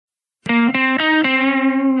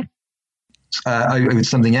over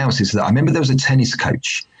something else is that I remember there was a tennis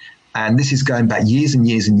coach, and this is going back years and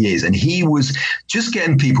years and years, and he was just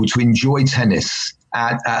getting people to enjoy tennis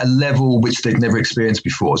at a level which they've never experienced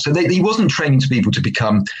before. So he wasn't training to people to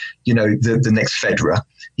become, the next Federer.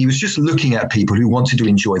 He was just looking at people who wanted to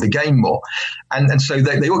enjoy the game more. And so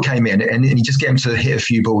they all came in, and he just get them to hit a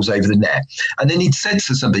few balls over the net. And then he'd said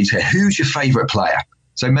to somebody, who's your favorite player?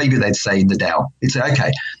 So maybe they'd say Nadal. He'd say,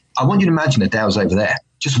 okay, I want you to imagine Nadal's over there.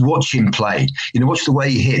 Just watch him play. Watch the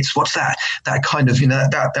way he hits. Watch that kind of,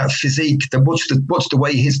 that physique. Watch the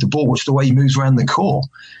way he hits the ball. Watch the way he moves around the court.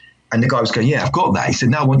 And the guy was going, yeah, I've got that. He said,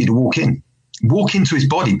 now I want you to walk into his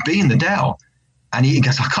body, be in Nadal. And he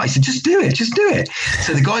goes, I can't. He said, just do it.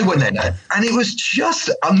 So the guy went there, and it was just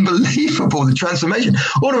unbelievable, the transformation.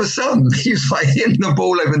 All of a sudden, he was like hitting the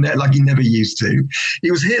ball over there like he never used to.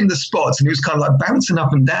 He was hitting the spots, and he was kind of like bouncing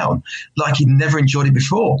up and down like he'd never enjoyed it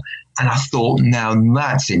before. And I thought, now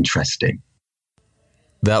that's interesting.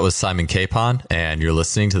 That was Simon Capon, and you're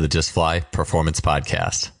listening to the Just Fly Performance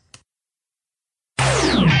Podcast.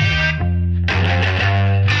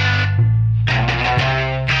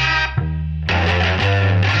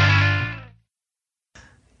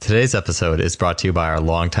 Today's episode is brought to you by our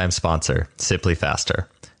longtime sponsor, SimplyFaster.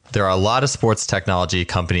 There are a lot of sports technology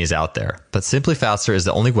companies out there, but SimplyFaster is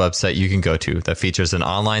the only website you can go to that features an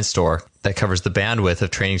online store that covers the bandwidth of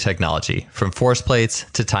training technology, from force plates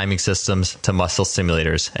to timing systems to muscle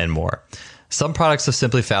simulators and more. Some products of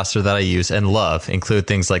SimplyFaster that I use and love include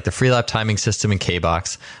things like the Freelap timing system in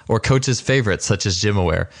K-Box, or coaches' favorites such as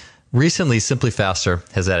GymAware. Recently,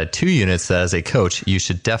 SimplyFaster has added 2 units that as a coach you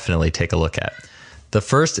should definitely take a look at. The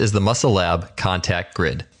first is the Muscle Lab Contact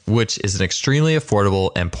Grid, which is an extremely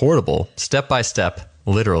affordable and portable, step-by-step,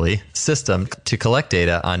 literally, system to collect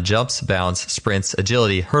data on jumps, bounds, sprints,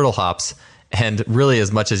 agility, hurdle hops, and really as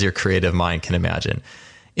much as your creative mind can imagine.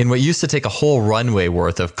 In what used to take a whole runway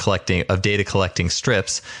worth of data collecting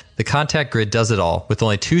strips, the Contact Grid does it all with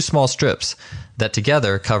only 2 small strips that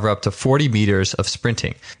together cover up to 40 meters of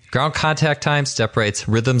sprinting. Ground contact time, step rates,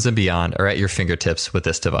 rhythms, and beyond are at your fingertips with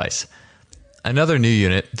this device. Another new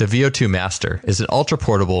unit, the VO2 Master, is an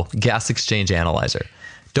ultra-portable gas exchange analyzer.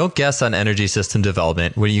 Don't guess on energy system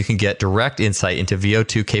development when you can get direct insight into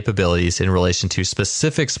VO2 capabilities in relation to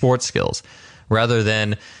specific sports skills, rather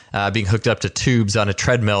than being hooked up to tubes on a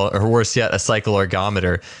treadmill, or worse yet, a cycle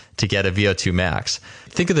ergometer to get a VO2 max.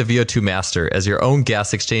 Think of the VO2 Master as your own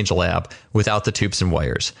gas exchange lab without the tubes and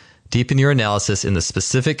wires. Deepen your analysis in the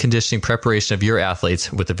specific conditioning preparation of your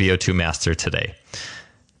athletes with the VO2 Master today.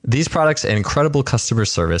 These products and incredible customer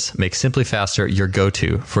service make SimplyFaster your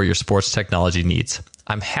go-to for your sports technology needs.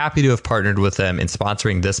 I'm happy to have partnered with them in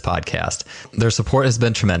sponsoring this podcast. Their support has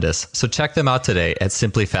been tremendous, so check them out today at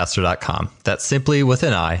simplyfaster.com. That's simply with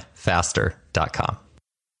an I, faster.com.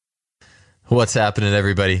 What's happening,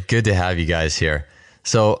 everybody? Good to have you guys here.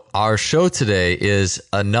 So our show today is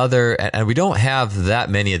another, and we don't have that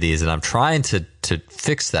many of these, and I'm trying to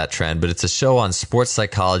fix that trend, but it's a show on sports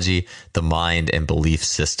psychology, the mind, and belief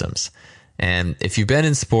systems. And if you've been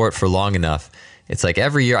in sport for long enough, it's like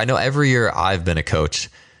every year I've been a coach,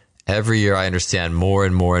 every year I understand more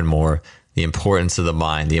and more and more the importance of the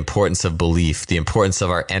mind, the importance of belief, the importance of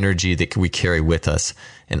our energy that we carry with us,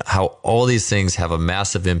 and how all these things have a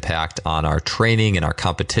massive impact on our training and our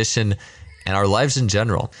competition and our lives in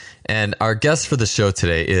general. And our guest for the show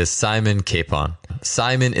today is Simon Capon.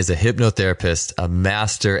 Simon is a hypnotherapist, a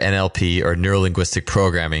master NLP or neurolinguistic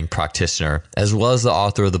programming practitioner, as well as the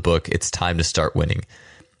author of the book, It's Time to Start Winning.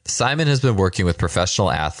 Simon has been working with professional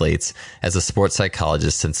athletes as a sports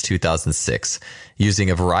psychologist since 2006, using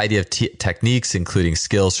a variety of techniques, including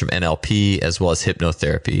skills from NLP as well as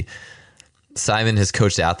hypnotherapy. Simon has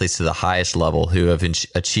coached athletes to the highest level who have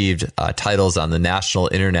achieved titles on the national,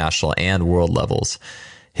 international, and world levels.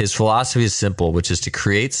 His philosophy is simple, which is to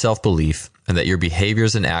create self-belief and that your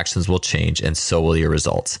behaviors and actions will change, and so will your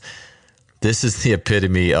results. This is the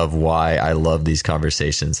epitome of why I love these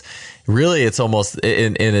conversations. Really, it's almost,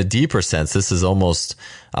 in a deeper sense, this is almost,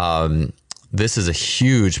 this is a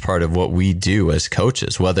huge part of what we do as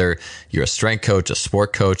coaches, whether you're a strength coach, a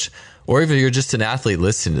sport coach, or even you're just an athlete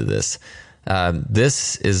listening to this.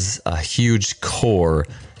 This is a huge core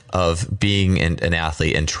of being an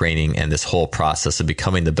athlete and training, and this whole process of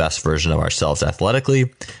becoming the best version of ourselves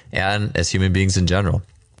athletically and as human beings in general.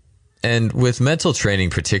 And with mental training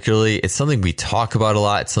particularly, it's something we talk about a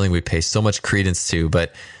lot. It's something we pay so much credence to,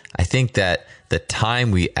 but I think that the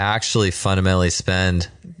time we actually fundamentally spend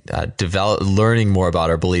learning more about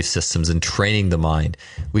our belief systems and training the mind,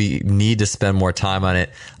 we need to spend more time on it.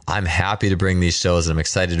 I'm happy to bring these shows, and I'm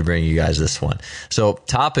excited to bring you guys this one. So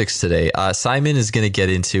topics today, Simon is going to get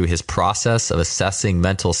into his process of assessing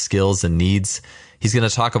mental skills and needs. He's going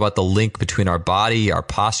to talk about the link between our body, our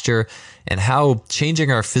posture, and how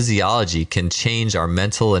changing our physiology can change our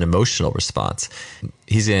mental and emotional response.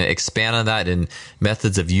 He's going to expand on that in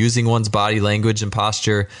methods of using one's body language and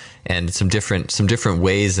posture, and some different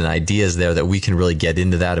ways and ideas there that we can really get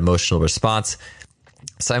into that emotional response.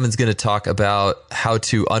 Simon's going to talk about how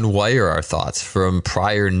to unwire our thoughts from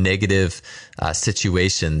prior negative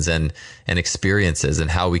situations and experiences,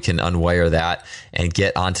 and how we can unwire that and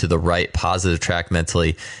get onto the right positive track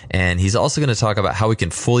mentally. And he's also going to talk about how we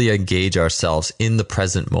can fully engage ourselves in the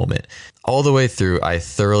present moment. All the way through, I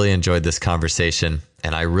thoroughly enjoyed this conversation,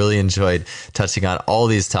 and I really enjoyed touching on all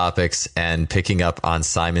these topics and picking up on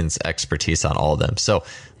Simon's expertise on all of them. So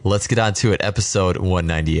let's get on to it, episode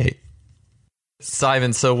 198.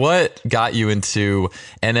 Simon, so what got you into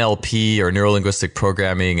NLP or neuro-linguistic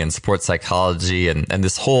programming and sports psychology and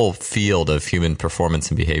this whole field of human performance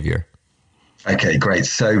and behavior? Okay, great.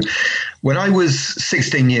 So when I was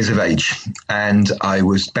 16 years of age and I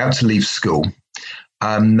was about to leave school,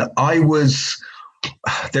 there was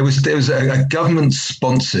a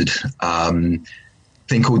government-sponsored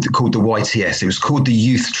thing called the YTS. It was called the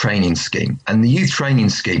Youth Training Scheme. And the Youth Training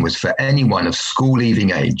Scheme was for anyone of school-leaving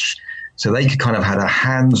age, so they could kind of had a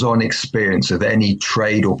hands-on experience of any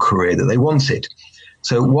trade or career that they wanted.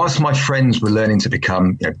 So whilst my friends were learning to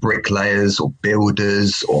become bricklayers or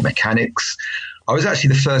builders or mechanics, I was actually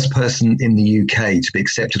the first person in the UK to be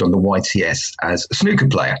accepted on the YTS as a snooker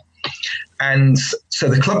player. And so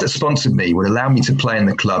the club that sponsored me would allow me to play in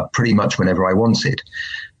the club pretty much whenever I wanted.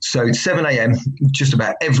 So at 7 a.m., just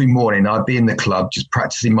about every morning, I'd be in the club just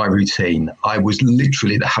practicing my routine. I was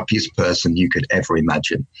literally the happiest person you could ever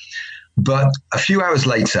imagine. But a few hours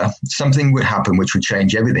later, something would happen which would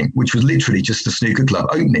change everything, which was literally just the snooker club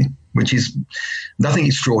opening, which is nothing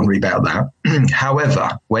extraordinary about that.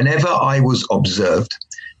 However, whenever I was observed,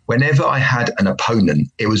 whenever I had an opponent,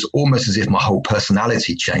 it was almost as if my whole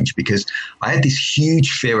personality changed, because I had this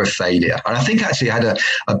huge fear of failure. And I think actually I had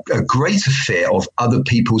a greater fear of other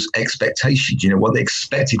people's expectations, what they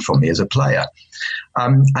expected from me as a player.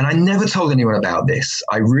 And I never told anyone about this.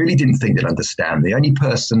 I really didn't think they'd understand. The only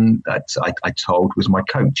person that I told was my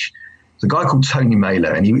coach. It's a guy called Tony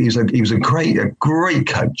Mailer, and he was a great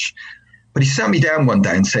coach. But he sat me down one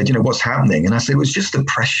day and said, what's happening? And I said, it was just the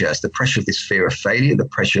pressure. It's the pressure of this fear of failure, the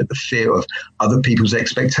fear of other people's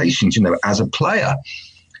expectations, as a player.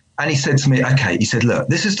 And he said to me, okay, he said, look,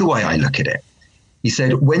 this is the way I look at it. He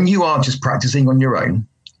said, when you are just practicing on your own,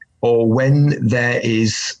 or when there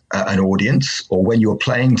is an audience, or when you're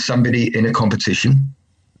playing somebody in a competition,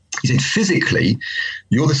 he said, physically,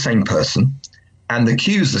 you're the same person, and the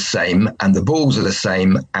cue's the same, and the balls are the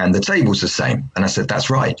same, and the table's the same. And I said, that's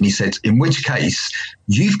right. And he said, in which case,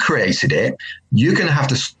 you've created it. You're going to have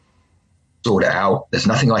to sort it out. There's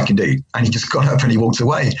nothing I can do. And he just got up and he walked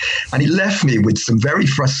away. And he left me with some very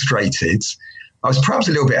frustrated, I was perhaps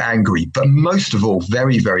a little bit angry, but most of all,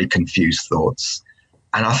 very, very confused thoughts.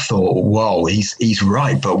 And I thought, whoa, he's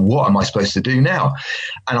right, but what am I supposed to do now?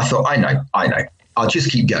 And I thought, I know. I'll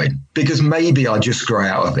just keep going, because maybe I'll just grow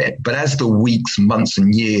out of it. But as the weeks, months,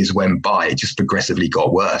 and years went by, it just progressively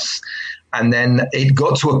got worse. And then it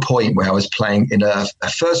got to a point where I was playing in a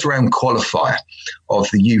first round qualifier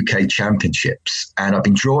of the UK Championships. And I've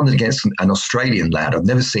been drawn against an Australian lad. I've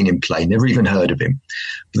never seen him play, never even heard of him.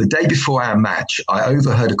 But the day before our match, I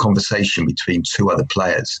overheard a conversation between two other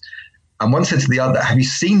players. And one said to the other, have you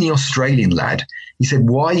seen the Australian lad? He said,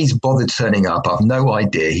 why he's bothered turning up, I've no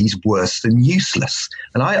idea. He's worse than useless.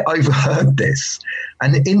 And I overheard this.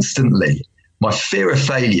 And instantly, my fear of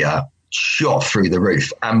failure shot through the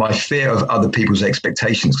roof, and my fear of other people's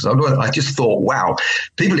expectations. Because I just thought, wow,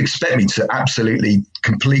 people expect me to absolutely,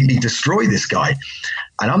 completely destroy this guy.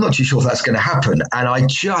 And I'm not too sure if that's going to happen. And I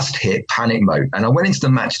just hit panic mode. And I went into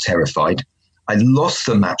the match terrified. I lost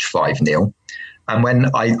the match 5-0. And when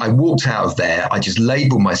I walked out of there, I just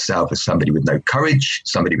labeled myself as somebody with no courage,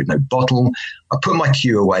 somebody with no bottle. I put my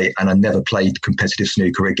cue away and I never played competitive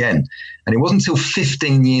snooker again. And it wasn't until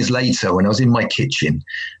 15 years later, when I was in my kitchen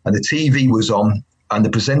and the TV was on and the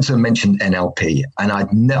presenter mentioned NLP. And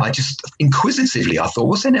I just inquisitively, I thought,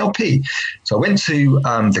 what's NLP? So I went to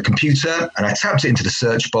the computer and I tapped it into the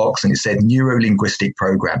search box and it said neuro-linguistic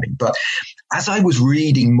programming. But as I was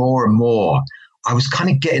reading more and more, I was kind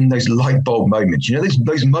of getting those light bulb moments. You know,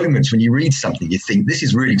 those moments when you read something, you think, this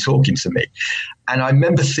is really talking to me. And I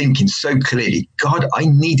remember thinking so clearly, God, I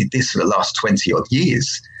needed this for the last 20 odd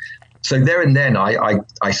years. So there and then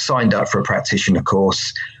I signed up for a practitioner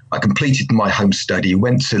course. I completed my home study,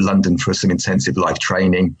 went to London for some intensive life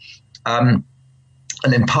training,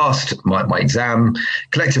 and then passed my exam,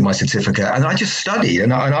 collected my certificate, and I just studied.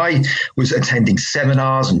 And I was attending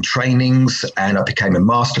seminars and trainings, and I became a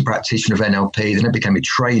master practitioner of NLP. Then I became a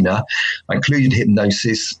trainer. I included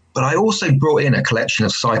hypnosis, but I also brought in a collection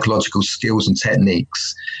of psychological skills and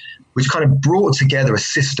techniques, which kind of brought together a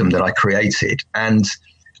system that I created. And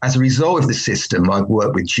as a result of the system, I've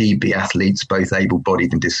worked with GB athletes, both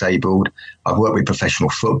able-bodied and disabled. I've worked with professional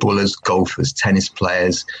footballers, golfers, tennis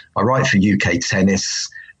players. I write for UK Tennis,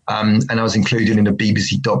 and I was included in a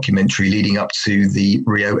BBC documentary leading up to the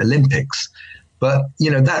Rio Olympics. But, you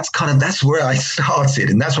know, that's where I started,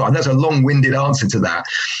 and that's a long-winded answer to that.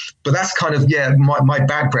 But that's kind of, my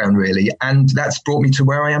background, really, and that's brought me to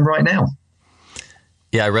where I am right now.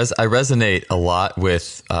 Yeah, I resonate a lot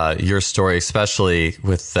with your story, especially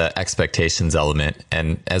with the expectations element.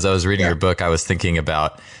 And as I was reading your book, I was thinking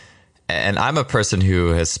about, and I'm a person who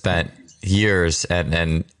has spent years,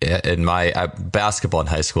 and in my basketball in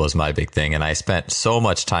high school is my big thing. And I spent so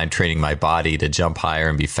much time training my body to jump higher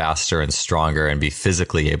and be faster and stronger and be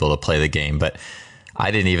physically able to play the game. But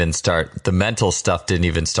the mental stuff didn't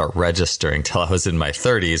even start registering till I was in my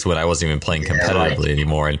 30s, when I wasn't even playing competitively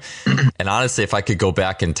anymore. And honestly, if I could go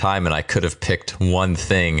back in time and I could have picked one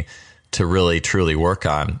thing to really, truly work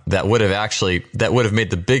on, that would have made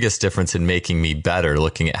the biggest difference in making me better.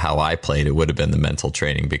 Looking at how I played, it would have been the mental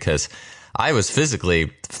training, because I was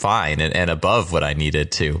physically fine and above what I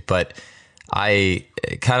needed to. But I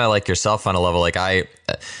kind of like yourself on a level, like I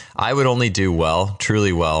would only do well,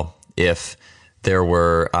 truly well, if there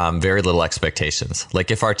were very little expectations. Like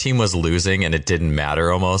if our team was losing and it didn't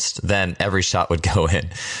matter almost, then every shot would go in.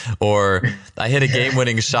 Or I hit a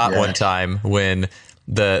game-winning shot one time when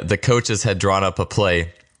the coaches had drawn up a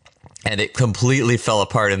play and it completely fell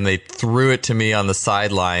apart, and they threw it to me on the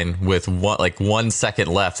sideline with 1 second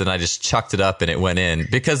left, and I just chucked it up and it went in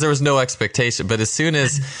because there was no expectation. But as soon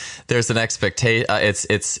as there's an expectation,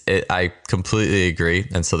 I completely agree.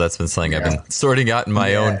 And so that's been something I've been sorting out in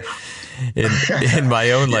my own in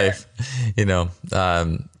my own life, you know.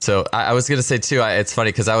 So I was going to say too, it's funny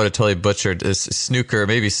because I would have totally butchered snooker.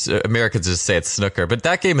 Maybe Americans just say it's snooker, but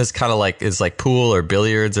that game is kind of like pool or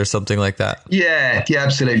billiards or something like that. Yeah,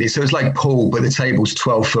 absolutely. So it's like pool, but the table's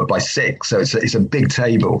 12 foot by 6. So it's a big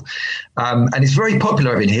table. And it's very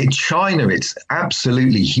popular over here. China, it's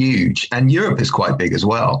absolutely huge. And Europe is quite big as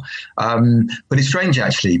well. But it's strange,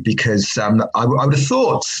 actually, because I would have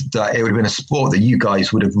thought that it would have been a sport that you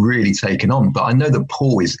guys would have really taken on. But I know that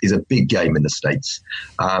pool is a big game in the States.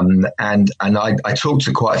 And I talked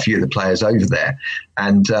to quite a few of the players over there,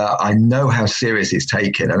 and I know how serious it's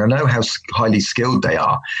taken, and I know how highly skilled they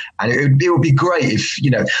are. And it would be great if, you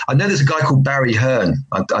know, I know there's a guy called Barry Hearn.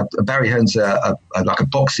 Barry Hearn's like a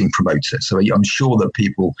boxing promoter, so I'm sure that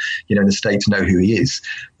people, you know, in the States know who he is.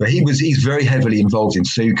 But he's very heavily involved in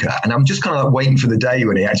snooker, and I'm just kind of like waiting for the day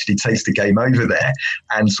when he actually takes the game over there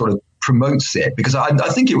and sort of promotes it, because I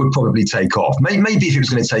think it would probably take off. Maybe if it was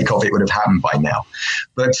going to take off, it would have happened by now.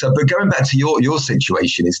 But going back to your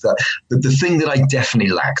situation, is that the thing that I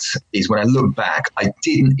definitely lacked is, when I look back, I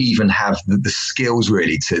didn't even have the skills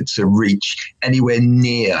really to reach anywhere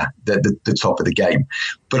near the top of the game.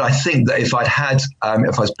 But I think that if I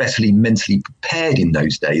was better mentally prepared in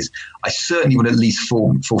those days, I certainly would at least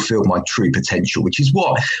fulfill my true potential, which is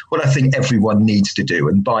what I think everyone needs to do.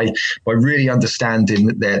 And by really understanding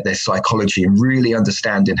their psychology and really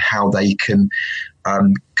understanding how they can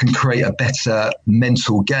create a better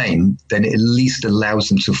mental game, then it at least allows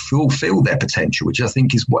them to fulfill their potential, which I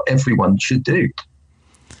think is what everyone should do.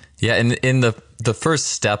 Yeah, and in the first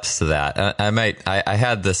steps to that, I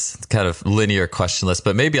had this kind of linear question list,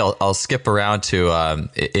 but maybe I'll skip around to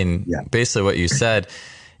basically what you said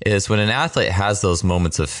is, when an athlete has those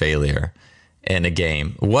moments of failure in a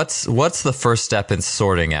game, what's the first step in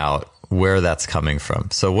sorting out where that's coming from?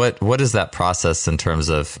 So what is that process in terms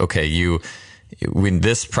of, okay, when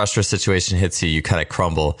this pressure situation hits you, you kind of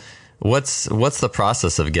crumble. What's the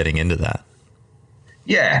process of getting into that?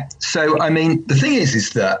 Yeah. So, I mean, the thing is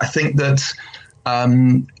that I think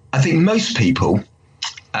most people,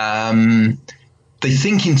 they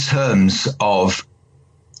think in terms of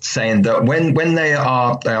saying that when they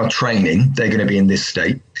are training, they're going to be in this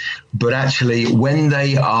state. But actually, when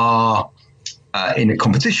they are in a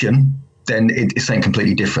competition, then it's something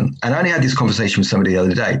completely different. And I only had this conversation with somebody the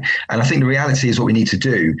other day. And I think the reality is what we need to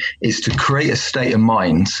do is to create a state of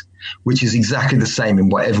mind which is exactly the same in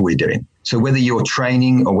whatever we're doing. So whether you're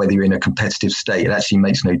training or whether you're in a competitive state, it actually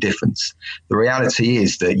makes no difference. The reality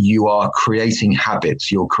is that you are creating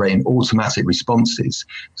habits, you're creating automatic responses.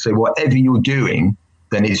 So whatever you're doing,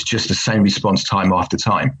 then it's just the same response time after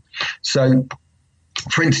time. So,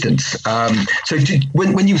 for instance,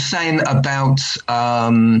 when you were saying about,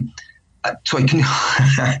 sorry, can you,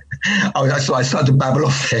 I started to babble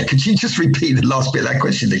off there. Could you just repeat the last bit of that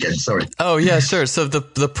question again? Sorry. Oh yeah, sure. So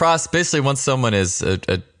the process, basically, once someone is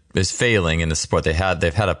failing in the sport, they've had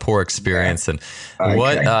a poor experience, and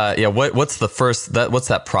what's the first what's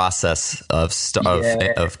that process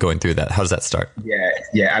of going through that? How does that start?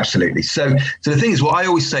 Yeah, absolutely. So the thing is, what I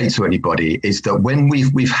always say to anybody is that when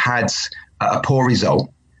we've had a poor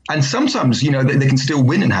result, and sometimes, you know, they can still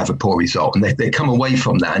win and have a poor result, and they come away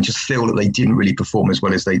from that and just feel that they didn't really perform as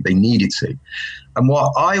well as they needed to. And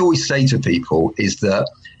what I always say to people is that,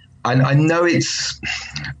 I know it's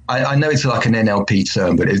like an NLP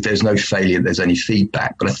term, but there's no failure, there's only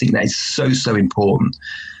feedback. But I think that is so important.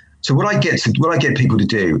 So what I get people to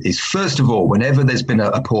do is, first of all, whenever there's been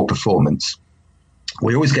a poor performance,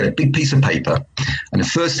 we always get a big piece of paper, and the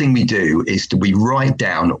first thing we do is we write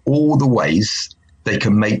down all the ways they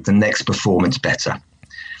can make the next performance better,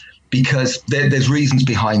 because there's reasons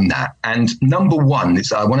behind that. And number one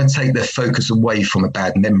is I want to take their focus away from a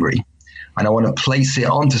bad memory, and I want to place it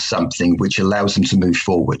onto something which allows them to move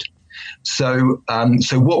forward. So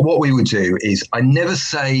what we would do is, I never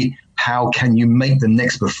say, how can you make the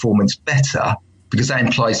next performance better? Because that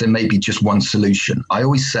implies there may be just one solution. I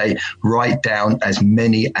always say, write down as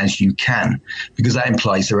many as you can, because that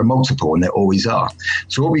implies there are multiple, and there always are.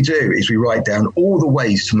 So what we do is we write down all the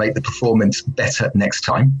ways to make the performance better next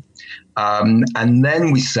time. And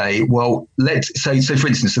then we say, well, so for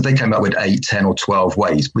instance, if they came up with 8, 10 or 12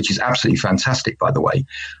 ways, which is absolutely fantastic, by the way,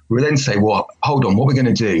 we then say, well, hold on, what we're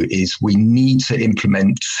going to do is we need to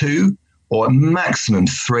implement 2 or maximum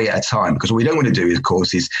 3 at a time, because what we don't want to do, of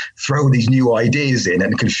course, is throw these new ideas in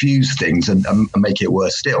and confuse things and make it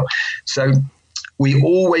worse still. So we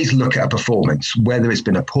always look at a performance, whether it's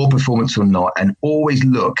been a poor performance or not, and always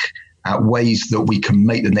look at ways that we can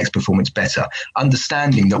make the next performance better,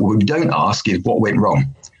 understanding that what we don't ask is what went wrong.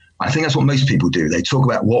 I think that's what most people do. They talk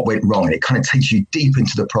about what went wrong, and it kind of takes you deep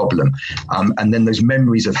into the problem. And then those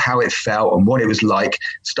memories of how it felt and what it was like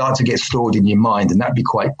start to get stored in your mind, and that'd be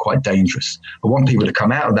quite dangerous. I want people to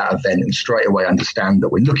come out of that event and straight away understand that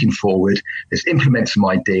we're looking forward, let's implement some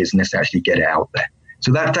ideas, and let's actually get it out there.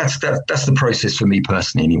 So that's the process for me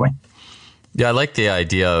personally anyway. Yeah, I like the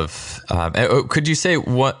idea of, could you say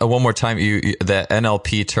one more time, the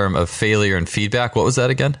NLP term of failure and feedback? What was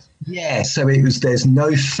that again? Yeah, so it was, there's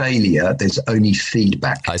no failure, there's only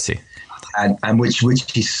feedback. I see. And which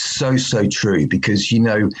is so true, because, you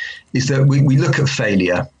know, is that we look at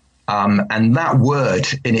failure, and that word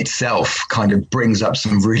in itself kind of brings up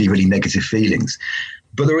some really negative feelings.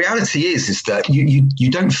 But the reality is that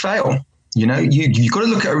you don't fail. You know, you've got to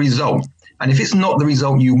look at a result. And if it's not the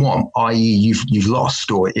result you want, i.e. you've lost,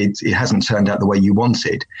 or it hasn't turned out the way you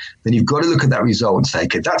wanted, then you've got to look at that result and say,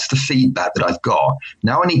 okay, that's the feedback that I've got.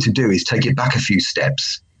 Now what I need to do is take it back a few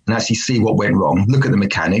steps and actually see what went wrong, look at the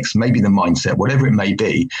mechanics, maybe the mindset, whatever it may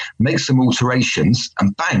be, make some alterations,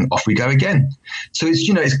 and bang, off we go again. So it's,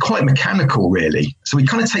 you know, it's quite mechanical, really. So we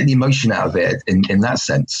kind of take the emotion out of it in that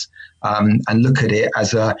sense. And look at it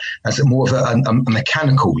as a more of a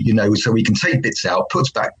mechanical, you know, so we can take bits out, put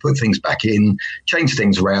things back in, change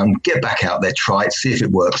things around, get back out there, try it, see if it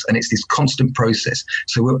works. And it's this constant process.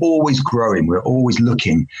 So we're always growing. We're always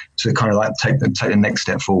looking to kind of like take the next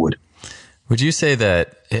step forward. Would you say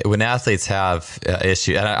that when athletes have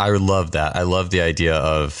issue, and I love that, I love the idea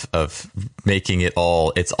of making it's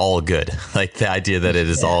all good, like the idea that it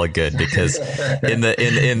is all good, because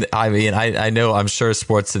I know, I'm sure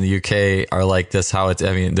sports in the UK are like this,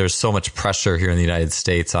 there's so much pressure here in the United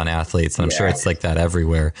States on athletes, and I'm sure it's like that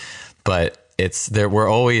everywhere, but it's there. We're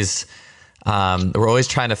always trying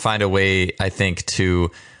to find a way, I think,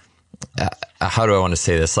 to, how do I want to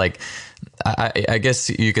say this? Like, I guess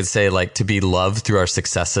you could say, like, to be loved through our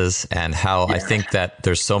successes, and how I think that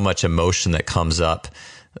there's so much emotion that comes up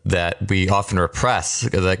that we often repress,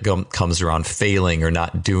 that comes around failing or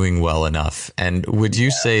not doing well enough. And would you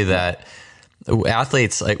say that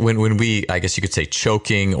athletes, like when we, I guess you could say,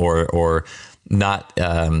 choking or not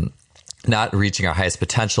reaching our highest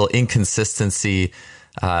potential, inconsistency,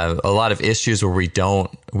 a lot of issues where we don't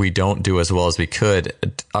we don't do as well as we could.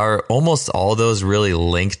 Are almost all those really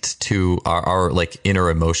linked to our like inner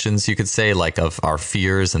emotions, you could say, like of our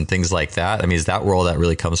fears and things like that? I mean, is that where all that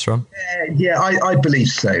really comes from? Yeah, I believe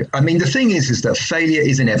so. I mean, the thing is that failure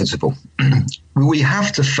is inevitable. We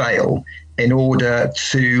have to fail in order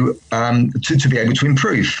to be able to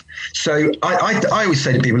improve. So I always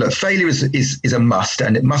say to people, look, failure is a must,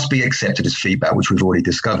 and it must be accepted as feedback, which we've already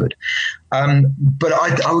discovered. But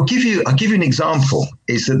I'll give you an example.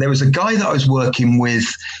 Is that there was a guy that I was working with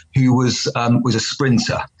who was a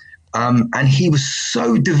sprinter. And he was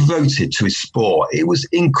so devoted to his sport. It was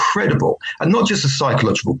incredible. And not just the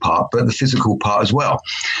psychological part, but the physical part as well.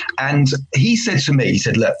 And he said to me, he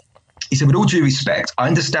said, with all due respect, I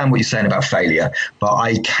understand what you're saying about failure, but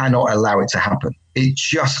I cannot allow it to happen. It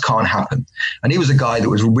just can't happen. And he was a guy that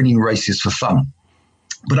was winning races for fun.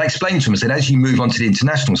 But I explained to him, I said, as you move on to the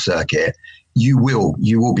international circuit, you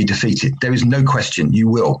will be defeated. There is no question, you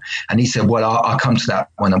will. And he said, well, I'll come to that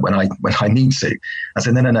when I need to. I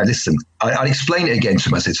said, no, listen, I'll explain it again to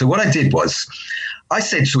him. I said, so what I did was, I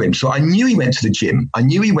said to him, so I knew he went to the gym. I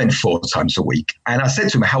knew he went 4 times a week. And I said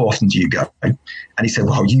to him, how often do you go? And he said,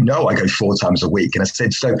 well, I go 4 times a week. And I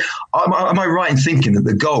said, so am I right in thinking that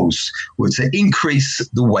the goals were to increase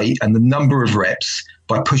the weight and the number of reps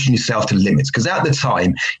by pushing yourself to the limits? Because at the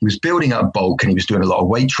time, he was building up bulk and he was doing a lot of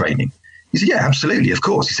weight training. He said, yeah, absolutely, of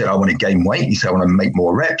course. He said, I want to gain weight. He said, I want to make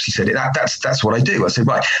more reps. He said, that's what I do. I said,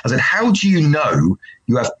 right. I said, how do you know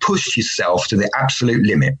you have pushed yourself to the absolute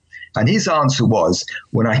limit? And his answer was,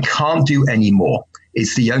 when I can't do any more,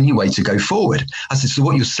 it's the only way to go forward. I said, so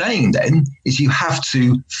what you're saying then is you have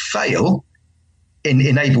to fail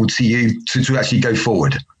in able to you to actually go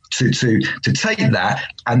forward, to take that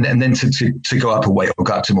and then to go up a weight or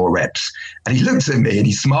go up to more reps. And he looked at me and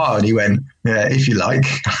he smiled and he went, yeah, if you like.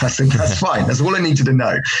 I said, that's fine. That's all I needed to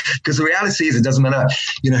know. Because the reality is, it doesn't matter,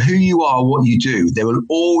 who you are, what you do, there will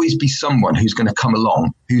always be someone who's going to come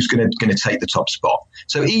along who's going to take the top spot.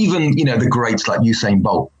 So even, the greats like Usain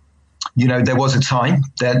Bolt, there was a time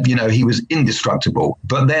that, he was indestructible.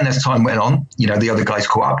 But then as time went on, the other guys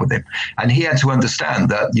caught up with him. And he had to understand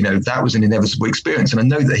that, that was an inevitable experience. And I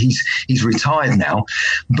know that he's retired now,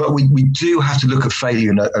 but we do have to look at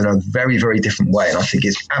failure in a very, very different way. And I think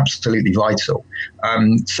it's absolutely vital.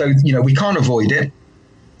 So, we can't avoid it,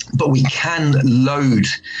 but we can load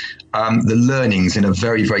the learnings in a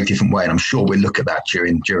very, very different way. And I'm sure we'll look at that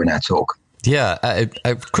during our talk. Yeah,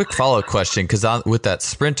 a quick follow-up question, because with that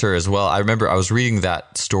sprinter as well, I remember I was reading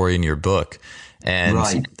that story in your book, and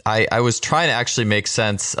right. I was trying to actually make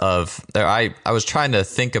sense of, I was trying to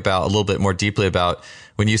think about a little bit more deeply about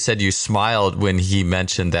when you said you smiled when he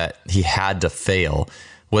mentioned that he had to fail.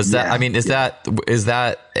 Was that, yeah, I mean, is that,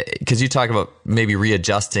 because you talk about maybe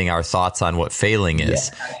readjusting our thoughts on what failing is.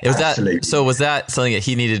 Yeah, was that something that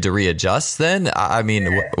he needed to readjust then? I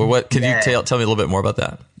mean, what can you tell me a little bit more about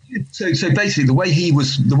that? So basically, the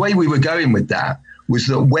way we were going with that was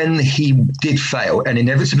that when he did fail, and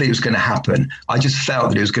inevitably it was going to happen, I just felt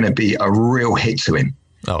that it was going to be a real hit to him.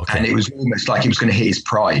 Oh, okay. And it was almost like it was going to hit his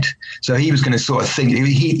pride. So he was going to sort of think,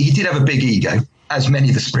 he did have a big ego, as many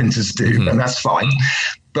of the sprinters do, and that's fine.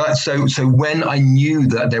 But so when I knew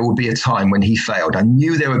that there would be a time when he failed, I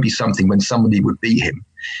knew there would be something when somebody would beat him,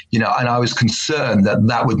 and I was concerned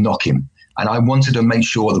that would knock him. And I wanted to make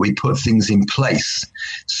sure that we put things in place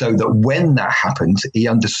so that when that happened, he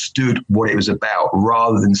understood what it was about,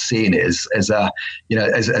 rather than seeing it as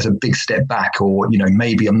a big step back, or,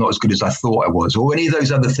 maybe I'm not as good as I thought I was, or any of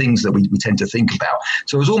those other things that we tend to think about.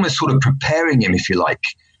 So it was almost sort of preparing him, if you like,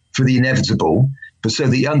 for the inevitable, but so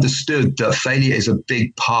that he understood that failure is a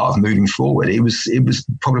big part of moving forward. It was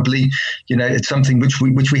probably, it's something which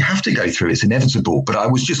we have to go through. It's inevitable, but I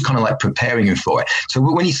was just kind of like preparing him for it. So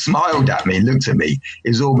when he smiled at me, looked at me, it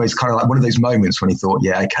was almost kind of like one of those moments when he thought,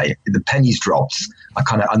 yeah, okay, the pennies dropped. I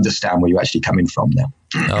kind of understand where you're actually coming from now.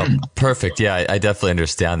 Oh, perfect. Yeah, I definitely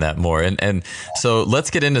understand that more. And so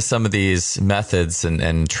let's get into some of these methods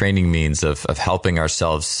and training means of helping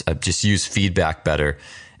ourselves just use feedback better.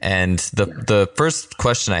 And the first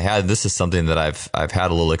question I had, this is something that I've had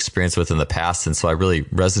a little experience with in the past, and so I really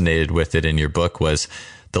resonated with it in your book, was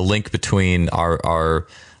the link between our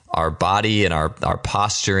body and our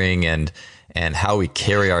posturing and how we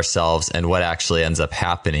carry ourselves and what actually ends up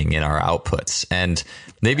happening in our outputs. And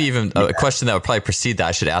maybe even a question that would probably precede that,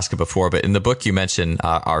 I should ask it before, but in the book you mentioned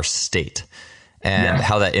our state and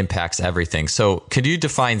how that impacts everything. So could you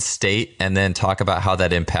define state and then talk about how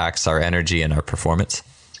that impacts our energy and our performance?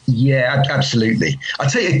 Yeah, absolutely.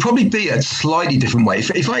 I'd say it'd probably be a slightly different way.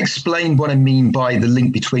 If I explain what I mean by the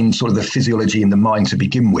link between sort of the physiology and the mind to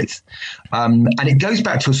begin with, and it goes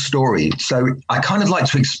back to a story. So I kind of like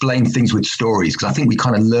to explain things with stories because I think we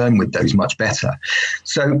kind of learn with those much better.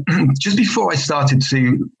 So just before I started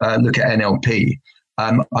to look at NLP,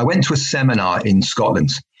 I went to a seminar in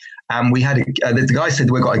Scotland. And we had the guy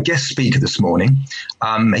said, we've got a guest speaker this morning.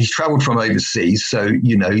 He's traveled from overseas. So,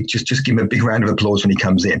 just give him a big round of applause when he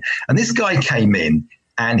comes in. And this guy came in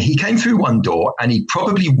and he came through one door and he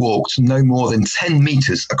probably walked no more than 10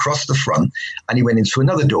 meters across the front and he went into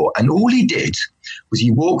another door. And all he did was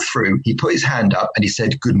he walked through, he put his hand up and he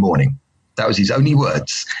said, good morning. That was his only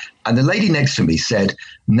words. And the lady next to me said,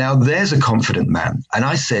 now there's a confident man. And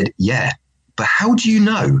I said, yeah, but how do you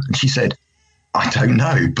know? And she said, I don't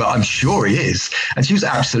know, but I'm sure he is. And she was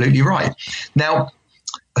absolutely right. Now,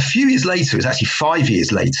 a few years later, it was actually 5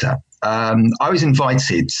 years later, I was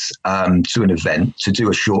invited to an event to do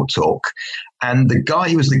a short talk. And the guy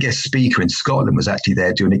who was the guest speaker in Scotland was actually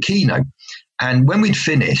there doing a keynote. And when we'd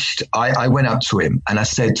finished, I went up to him and I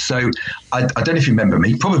said, so I don't know if you remember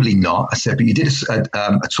me, probably not. I said, but you did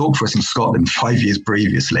a talk for us in Scotland 5 years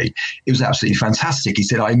previously. It was absolutely fantastic. He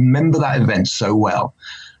said, I remember that event so well.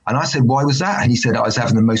 And I said, why was that? And he said, I was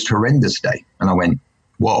having the most horrendous day. And I went,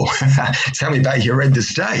 whoa, tell me about your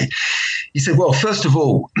horrendous day. He said, well, first of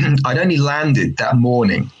all, I'd only landed that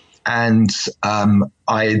morning. And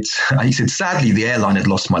he said, sadly, the airline had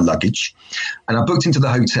lost my luggage. And I booked into the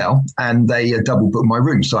hotel and they double booked my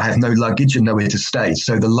room. So I have no luggage and nowhere to stay.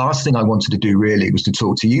 So the last thing I wanted to do really was to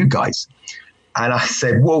talk to you guys. And I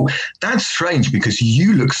said, well, that's strange because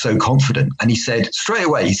you look so confident. And he said, straight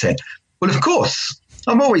away, he said, well, of course.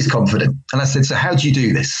 I'm always confident. And I said, so how do you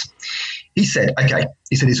do this? He said, okay.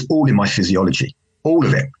 He said, it's all in my physiology, all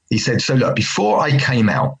of it. He said, so look, before I came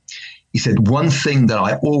out, he said, one thing that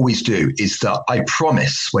I always do is that I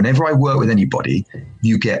promise whenever I work with anybody,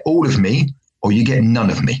 you get all of me or you get none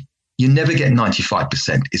of me. You never get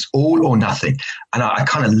 95%. It's all or nothing. And I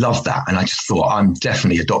kind of love that. And I just thought, I'm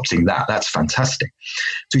definitely adopting that. That's fantastic.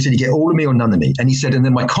 So he said, you get all of me or none of me. And he said, and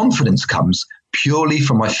then my confidence comes purely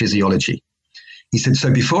from my physiology. He said,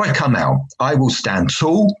 so before I come out, I will stand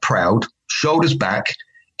tall, proud, shoulders back,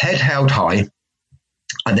 head held high,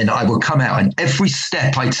 and then I will come out and every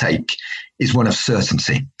step I take is one of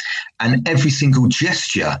certainty. And every single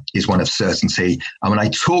gesture is one of certainty. And when I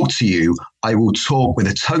talk to you, I will talk with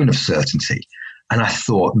a tone of certainty. And I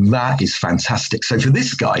thought, that is fantastic. So for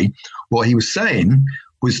this guy, what he was saying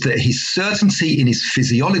was that his certainty in his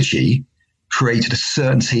physiology created a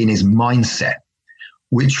certainty in his mindset,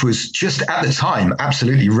 which was just at the time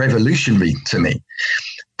absolutely revolutionary to me.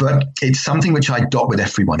 But it's something which I adopt with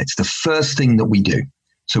everyone. It's the first thing that we do.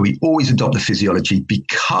 So we always adopt the physiology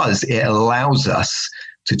because it allows us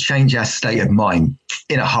to change our state of mind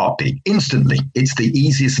in a heartbeat, instantly. It's the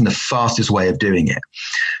easiest and the fastest way of doing it.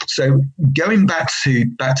 So going back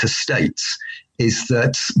to states is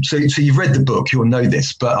that, so you've read the book, you'll know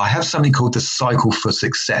this, but I have something called the cycle for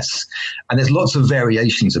success. And there's lots of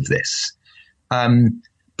variations of this.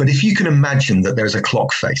 But if you can imagine that there's a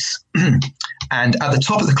clock face and at the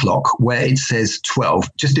top of the clock where it says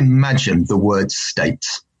 12, just imagine the word state.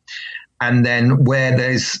 And then where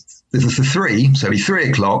there's the 3, so it'll be 3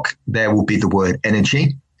 o'clock, there will be the word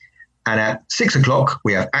energy. And at 6 o'clock,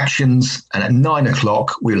 we have actions. And at 9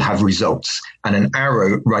 o'clock, we'll have results and an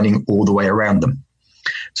arrow running all the way around them.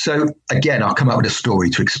 So again, I'll come up with a story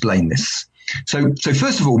to explain this. So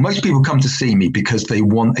first of all, most people come to see me because they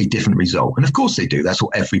want a different result. And of course they do. That's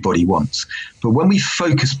what everybody wants. But when we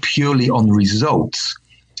focus purely on results,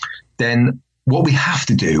 then what we have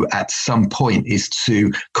to do at some point is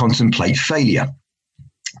to contemplate failure.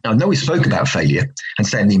 Now, I know we spoke about failure and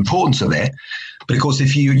saying the importance of it. But of course,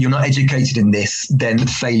 if you're not educated in this, then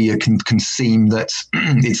failure can seem that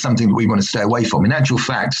it's something that we want to stay away from. In actual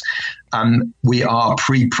fact, we are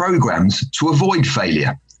pre-programmed to avoid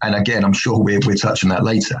failure. And again, I'm sure we'll touch on that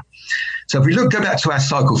later. So if we go back to our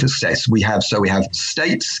cycle for success, we have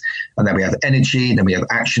states, and then we have energy, and then we have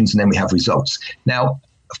actions, and then we have results. Now,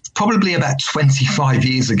 probably about 25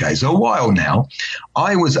 years ago, so a while now,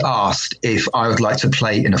 I was asked if I would like to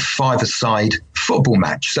play in a 5-a-side football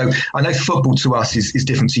match. So I know football to us is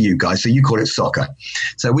different to you guys, so you call it soccer.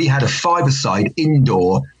 So we had a 5-a-side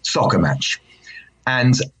indoor soccer match.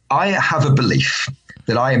 And I have a belief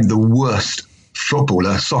that I am the worst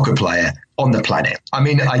footballer, soccer player on the planet. I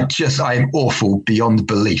mean, I am awful beyond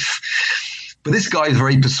belief. But this guy is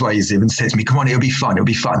very persuasive and said to me, come on, it'll be fun.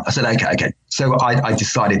 I said, okay. So I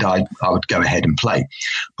decided I would go ahead and play.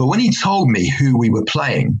 But when he told me who we were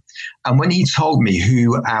playing and when he told me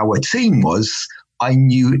who our team was, I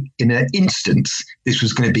knew in an instant this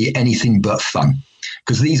was going to be anything but fun,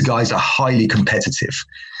 because these guys are highly competitive.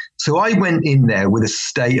 So I went in there with a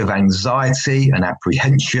state of anxiety and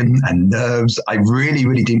apprehension and nerves. I really,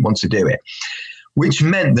 really didn't want to do it, which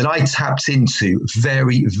meant that I tapped into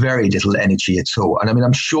very, very little energy at all. And I mean,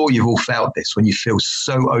 I'm sure you've all felt this when you feel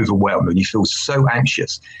so overwhelmed, when you feel so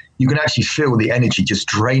anxious, you can actually feel the energy just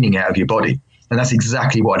draining out of your body. And that's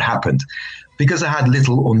exactly what happened. Because I had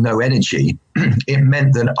little or no energy, it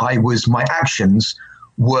meant that my actions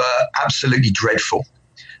were absolutely dreadful.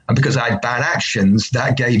 And because I had bad actions,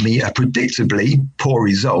 that gave me a predictably poor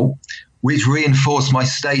result, which reinforced my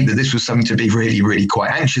state that this was something to be really, really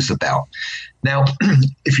quite anxious about. Now,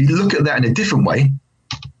 if you look at that in a different way,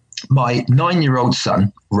 my 9-year-old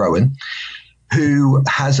son, Rowan, who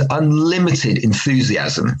has unlimited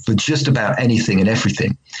enthusiasm for just about anything and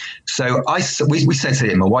everything. So we said to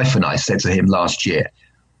him, my wife and I said to him last year,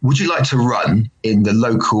 would you like to run in the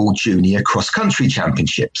local junior cross-country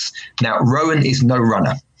championships? Now, Rowan is no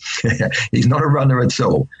runner. He's not a runner at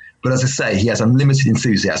all. But as I say, he has unlimited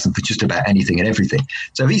enthusiasm for just about anything and everything.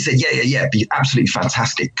 So he said, yeah, be absolutely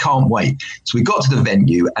fantastic. Can't wait. So we got to the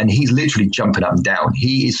venue and he's literally jumping up and down.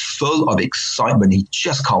 He is full of excitement. He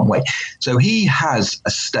just can't wait. So he has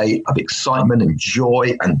a state of excitement and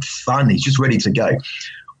joy and fun. He's just ready to go,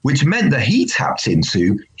 which meant that he tapped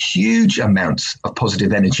into huge amounts of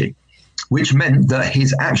positive energy, which meant that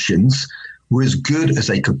his actions were as good as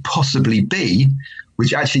they could possibly be,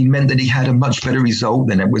 which actually meant that he had a much better result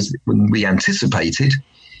than it was when we anticipated,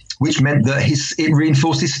 which meant that it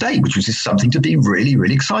reinforced his state, which was just something to be really,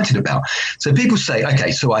 really excited about. So people say,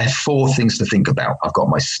 okay, so I have 4 things to think about. I've got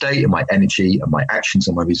my state and my energy and my actions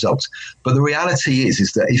and my results. But the reality is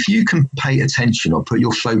that if you can pay attention or put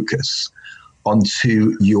your focus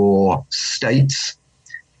onto your states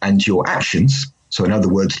and your actions, so in other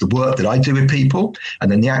words, the work that I do with people,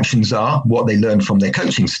 and then the actions are what they learn from their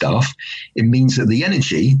coaching staff, it means that the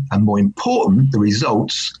energy, and more important, the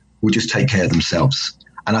results, will just take care of themselves.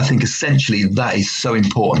 And I think essentially that is so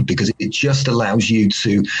important, because it just allows you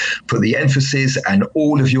to put the emphasis and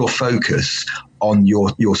all of your focus on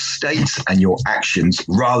your state and your actions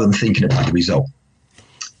rather than thinking about the result.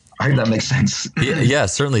 I hope that makes sense. Yeah, it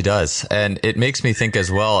certainly does. And it makes me think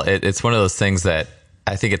as well, it's one of those things that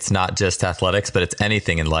I think it's not just athletics, but it's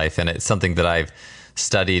anything in life. And it's something that I've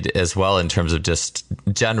studied as well in terms of just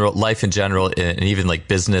general life in general, and even like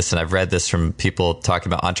business. And I've read this from people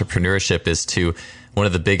talking about entrepreneurship one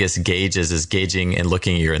of the biggest gauges is gauging and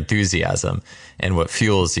looking at your enthusiasm and what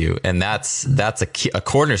fuels you. And that's a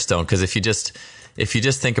cornerstone, because if you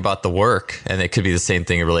just think about the work, and it could be the same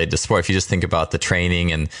thing related to sport, if you just think about the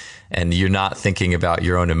training and you're not thinking about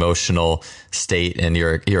your own emotional state and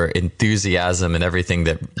your enthusiasm and everything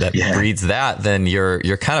that breeds that, then you're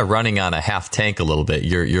kind of running on a half tank a little bit.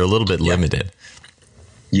 You're a little bit limited.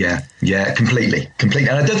 Yeah, completely. And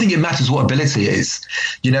I don't think it matters what ability it is.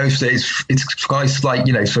 It's guys like,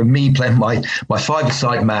 for me playing my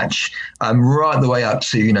 5-a-side match, right the way up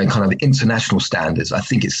to, kind of international standards. I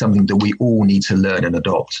think it's something that we all need to learn and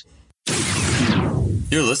adopt.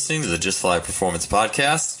 You're listening to the Just Fly Performance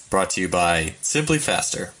Podcast, brought to you by Simply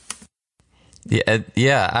Faster.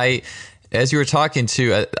 Yeah. As you were talking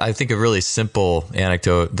to, I think a really simple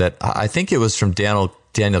anecdote that I think it was from Daniel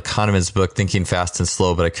Kahneman's book, Thinking Fast and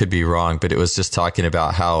Slow, but I could be wrong. But it was just talking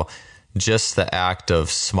about how just the act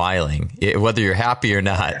of smiling, whether you're happy or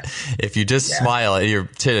not, if you just smile and you're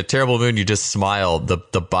in a terrible mood, you just smile, the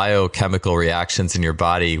biochemical reactions in your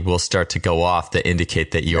body will start to go off that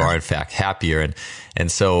indicate that you are in fact happier.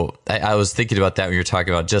 And so I was thinking about that when you were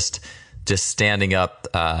talking about just standing up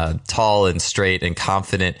tall and straight and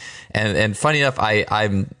confident. And funny enough,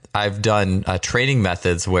 I've done training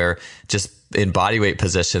methods where just in bodyweight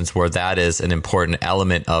positions where that is an important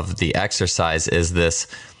element of the exercise is this.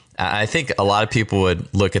 I think a lot of people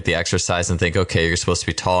would look at the exercise and think, okay, you're supposed to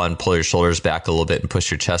be tall and pull your shoulders back a little bit and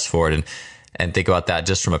push your chest forward and think about that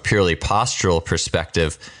just from a purely postural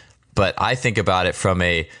perspective. But I think about it from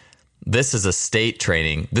this is a state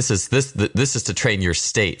training. This is to train your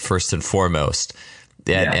state first and foremost.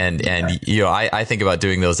 I think about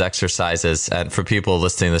doing those exercises, and for people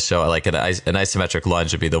listening to the show, like an isometric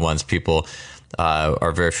lunge would be the ones people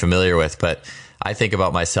are very familiar with. But I think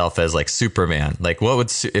about myself as like Superman. Like, what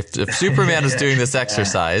would if Superman was doing this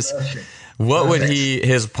exercise? What would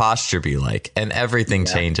his posture be like? And everything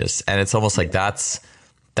changes, and it's almost like that's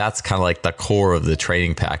kind of like the core of the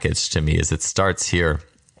training package to me. Is it starts here.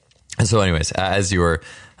 And so, anyways, as you were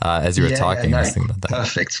talking, I was thinking about that.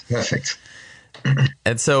 Perfect.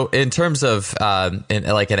 And so, in terms of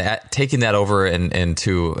taking that over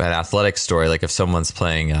into an athletic story, like if someone's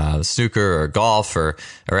playing snooker or golf or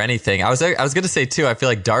anything, I was going to say too, I feel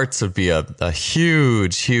like darts would be a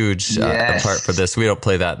huge Yes. part for this. We don't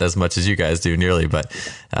play that as much as you guys do, nearly, but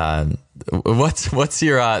what's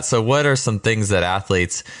your so what are some things that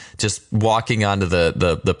athletes just walking onto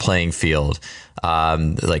the playing field,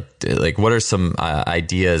 like what are some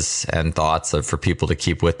ideas and thoughts for people to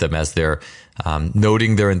keep with them as they're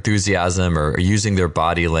noting their enthusiasm or using their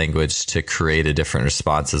body language to create a different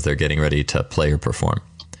response as they're getting ready to play or perform?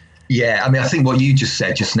 Yeah, I mean, I think what you just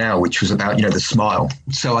said just now, which was about, the smile.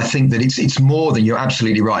 So I think that it's more than, you're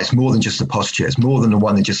absolutely right. It's more than just the posture. It's more than the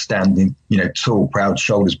one that just standing, tall, proud,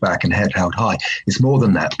 shoulders back and head held high. It's more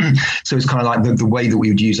than that. So it's kind of like the way that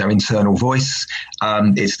we would use our internal voice.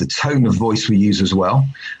 It's the tone of voice we use as well.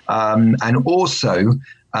 And also,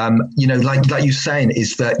 like you're saying,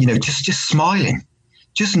 is that, just smiling.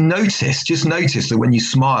 Just notice that when you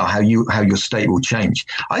smile, how your state will change.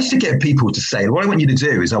 I used to get people to say, what I want you to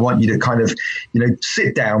do is I want you to kind of,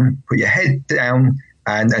 sit down, put your head down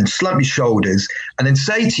and slump your shoulders and then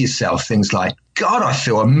say to yourself things like, God, I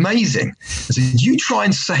feel amazing. So you try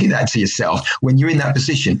and say that to yourself when you're in that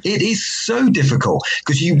position. It is so difficult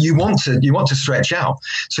because you want to stretch out.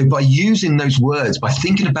 So by using those words, by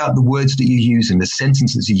thinking about the words that you use and the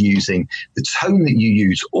sentences you're using, the tone that you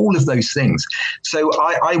use, all of those things. So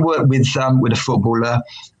I worked with a footballer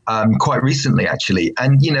quite recently, actually,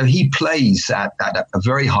 and he plays at a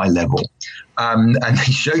very high level. And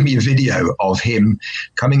he showed me a video of him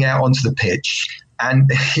coming out onto the pitch.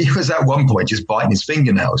 And he was at one point just biting his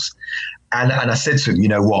fingernails. And I said to him, you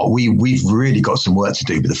know what, we've really got some work to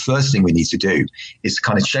do. But the first thing we need to do is to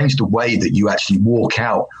kind of change the way that you actually walk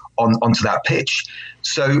out onto that pitch.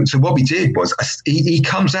 So what we did was he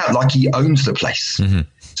comes out like he owns the place. Mm-hmm.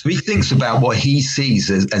 So he thinks about what he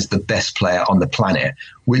sees as the best player on the planet,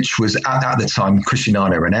 which was at the time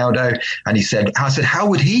Cristiano Ronaldo. And I said, how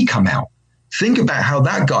would he come out? Think about how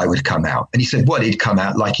that guy would come out. And he said, well, he'd come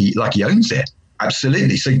out like he owns it.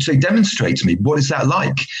 Absolutely. So demonstrate to me, what is that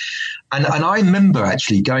like? And I remember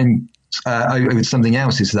actually going over something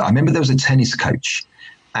else, is that I remember there was a tennis coach,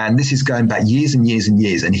 and this is going back years and years and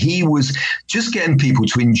years, and he was just getting people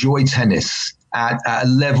to enjoy tennis at a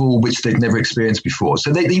level which they'd never experienced before.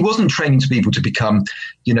 So he wasn't training to people to become,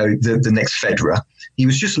 the next Federer. He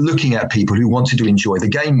was just looking at people who wanted to enjoy the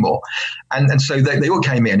game more. And so they all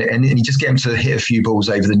came in and he just get them to hit a few balls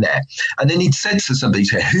over the net. And then he'd said to somebody,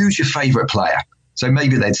 who's your favorite player? So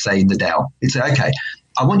maybe they'd say Nadal. He'd say, okay,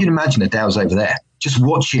 I want you to imagine Nadal's over there. Just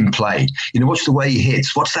watch him play. Watch the way he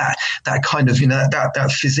hits. Watch that kind of,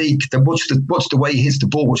 that physique. Watch the way he hits the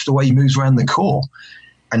ball. Watch the way he moves around the court.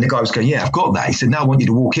 And the guy was going, yeah, I've got that. He said, now I want you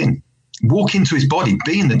to walk into his body,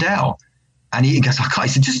 be in Nadal. And he goes, he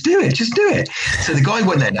said, just do it. So the guy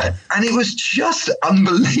went there, and it was just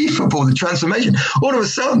unbelievable, the transformation. All of a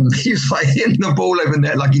sudden, he was like hitting the ball over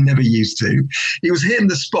there like he never used to. He was hitting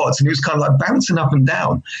the spots, and he was kind of like bouncing up and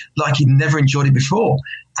down like he'd never enjoyed it before.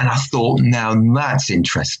 And I thought, now that's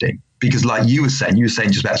interesting, because like you were saying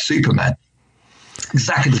just about Superman.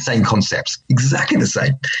 Exactly the same concepts, exactly the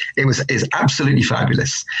same. It's absolutely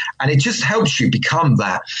fabulous. And it just helps you become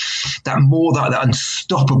that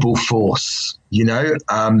unstoppable force,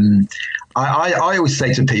 I always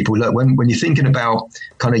say to people, look, when you're thinking about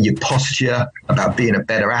kind of your posture, about being a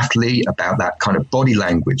better athlete, about that kind of body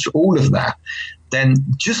language, all of that, then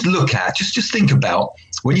just think about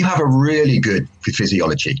when you have a really good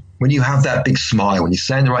physiology, when you have that big smile, when you're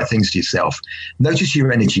saying the right things to yourself, notice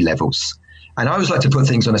your energy levels. And I always like to put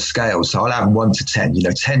things on a scale. So I'll have 1 to 10,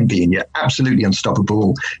 10 being you're absolutely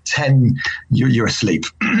unstoppable, 10, you're asleep.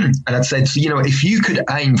 And I'd say, if you could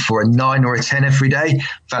aim for a 9 or a 10 every day,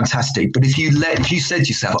 fantastic. But if you said to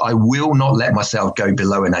yourself, I will not let myself go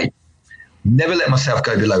below an 8. Never let myself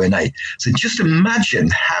go below an 8. So just imagine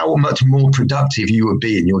how much more productive you would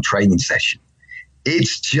be in your training session.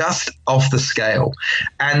 It's just off the scale.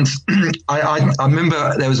 And I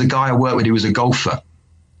remember there was a guy I worked with who was a golfer.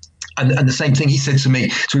 And the same thing he said to me.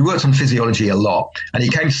 So we worked on physiology a lot. And he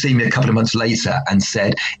came to see me a couple of months later and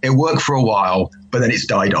said, it worked for a while, but then it's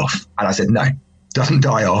died off. And I said, no, it doesn't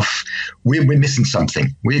die off. We're missing something.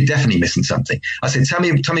 We're definitely missing something. I said, tell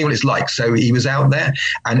me what it's like. So he was out there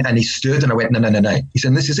and he stood and I went, no. He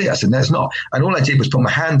said, this is it. I said, no, it's not. And all I did was put my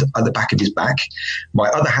hand at the back of his back, my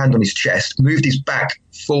other hand on his chest, moved his back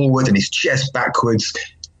forward and his chest backwards,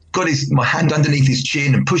 got my hand underneath his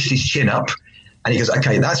chin and pushed his chin up. And he goes,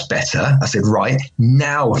 okay, that's better. I said, right,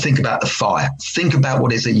 now think about the fire. Think about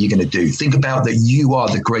what it is that you're going to do. Think about that you are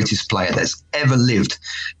the greatest player that's ever lived.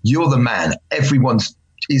 You're the man. Everyone's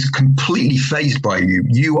is completely phased by you.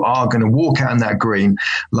 You are going to walk out on that green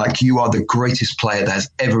like you are the greatest player that has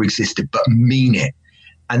ever existed, but mean it.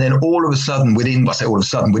 And then all of a sudden, within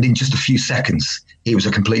just a few seconds, he was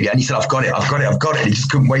and he said, I've got it. He just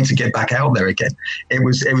couldn't wait to get back out there again. It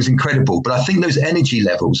was incredible. But I think those energy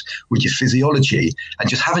levels, which is physiology, and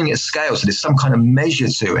just having it scale, so there's some kind of measure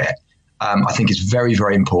to it, I think is very,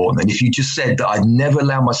 very important. And if you just said that I'd never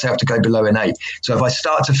allow myself to go below an 8. So if I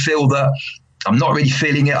start to feel that I'm not really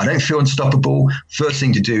feeling it, I don't feel unstoppable, first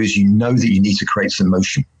thing to do is you know that you need to create some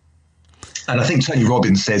motion. And I think Tony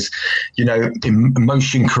Robbins says,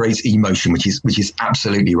 emotion creates emotion, which is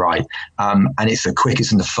absolutely right. And it's the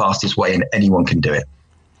quickest and the fastest way, and anyone can do it.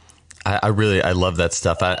 I love that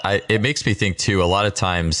stuff. It makes me think too, a lot of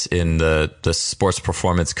times in the sports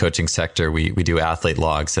performance coaching sector, we do athlete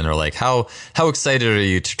logs and are like, how excited are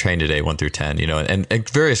you to train today, 1 through 10, and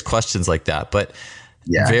various questions like that. But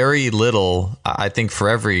very little, I think, for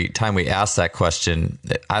every time we ask that question,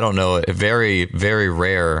 I don't know, very, very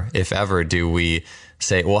rare, if ever, do we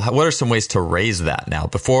say, well, what are some ways to raise that now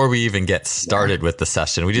before we even get started with the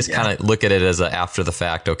session? We just kind of look at it as after the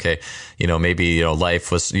fact. Okay, maybe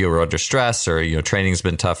life was, you were under stress, or training's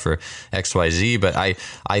been tough for XYZ. But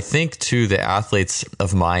I think to the athletes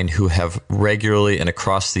of mine who have regularly and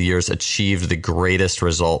across the years achieved the greatest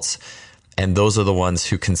results, and those are the ones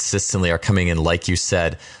who consistently are coming in, like you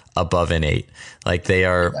said, above an 8. Like they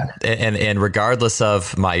are, and regardless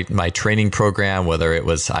of my training program, whether it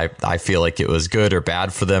was I feel like it was good or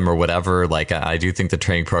bad for them or whatever, like I do think the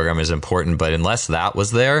training program is important, but unless that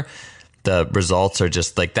was there, the results are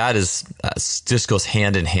just like that is just goes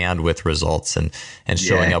hand in hand with results and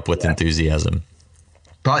showing up with enthusiasm.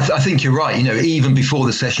 But I think you're right. Even before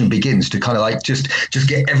the session begins, to kind of like just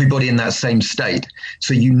get everybody in that same state,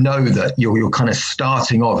 so that you're kind of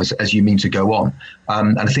starting off as you mean to go on.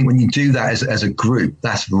 And I think when you do that as a group,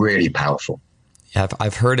 that's really powerful. Yeah,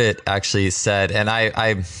 I've heard it actually said, and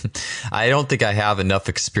I don't think I have enough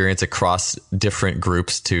experience across different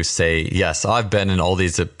groups to say, yes, I've been in all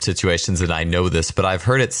these situations and I know this, but I've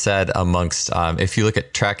heard it said amongst, if you look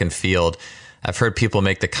at track and field, I've heard people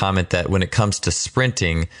make the comment that when it comes to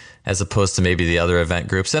sprinting, as opposed to maybe the other event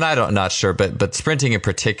groups, and I'm not sure, but sprinting in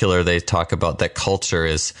particular, they talk about that culture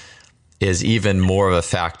is even more of a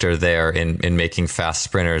factor there in making fast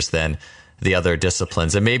sprinters than the other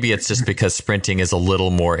disciplines. And maybe it's just because sprinting is a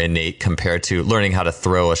little more innate compared to learning how to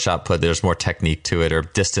throw a shot put. There's more technique to it, or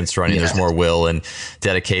distance running. There's more will and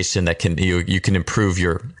dedication that you can improve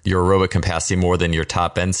your aerobic capacity more than your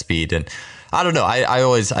top end speed. And I don't know.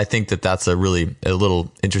 I think that's a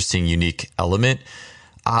little interesting, unique element.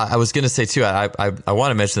 I was going to say too, I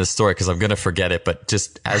want to mention this story because I'm going to forget it. But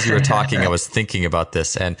just as you were talking, I was thinking about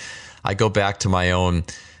this, and I go back to my own,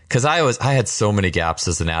 because I had so many gaps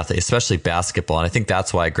as an athlete, especially basketball. And I think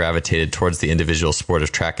that's why I gravitated towards the individual sport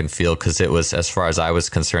of track and field, because it was, as far as I was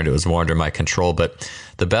concerned, it was more under my control. But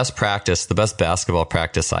the best basketball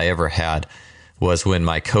practice I ever had was when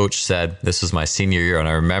my coach said, this was my senior year, and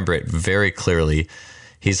I remember it very clearly.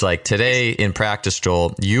 He's like, today in practice,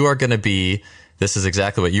 Joel, you are going to be, this is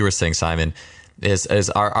exactly what you were saying, Simon, is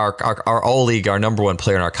our all-league, our number one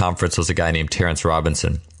player in our conference was a guy named Terrence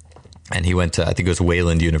Robinson. And he went to, I think it was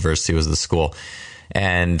Wayland University was the school.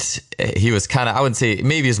 And he was kind of, I wouldn't say,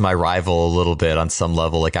 maybe he's my rival a little bit on some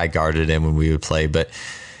level. Like I guarded him when we would play, but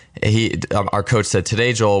our coach said,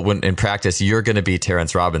 today, Joel, when in practice, you're going to be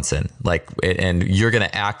Terrence Robinson, and you're going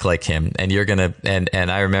to act like him. And you're going to,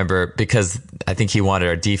 and I remember, because I think he wanted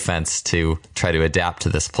our defense to try to adapt to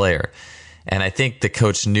this player. And I think the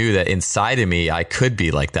coach knew that inside of me, I could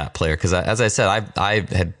be like that player. Because as I said,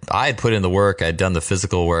 I had put in the work, I had done the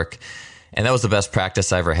physical work, and that was the best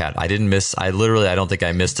practice I ever had. I didn't miss. I don't think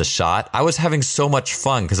I missed a shot. I was having so much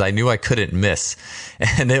fun because I knew I couldn't miss,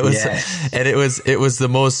 and it was the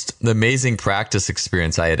most amazing practice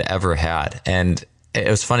experience I had ever had. And it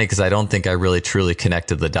was funny because I don't think I really truly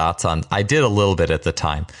connected the dots on. I did a little bit at the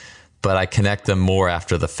time, but I connect them more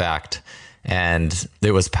after the fact. And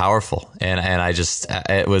it was powerful. And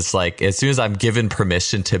it was like, as soon as I'm given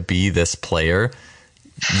permission to be this player,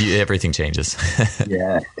 everything changes.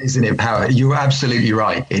 Yeah, isn't it power? You're absolutely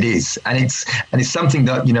right. It is, and it's something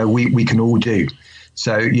that we can all do.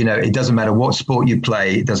 So it doesn't matter what sport you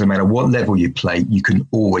play, it doesn't matter what level you play, you can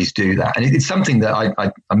always do that. And it's something that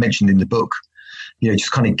I mentioned in the book.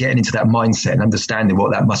 Just kind of getting into that mindset and understanding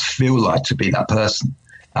what that must feel like to be that person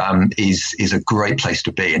is a great place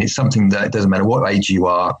to be. And it's something that it doesn't matter what age you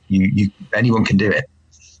are, anyone can do it.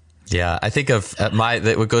 Yeah, I think of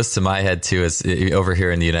what goes to my head too is over here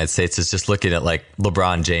in the United States is just looking at like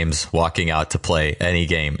LeBron James walking out to play any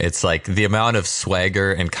game. It's like the amount of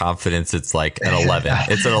swagger and confidence. It's like an 11.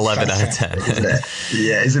 It's an 11 out of 10.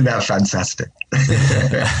 Yeah, isn't that fantastic?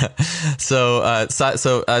 So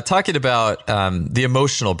talking about the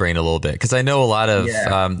emotional brain a little bit, because I know a lot of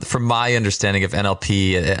from my understanding of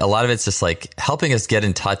NLP, a lot of it's just like helping us get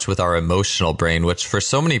in touch with our emotional brain, which for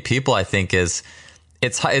so many people I think is.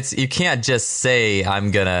 It's you can't just say I'm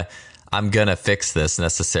gonna fix this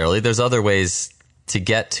necessarily. There's other ways to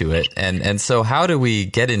get to it, and so how do we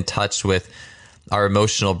get in touch with our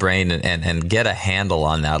emotional brain and get a handle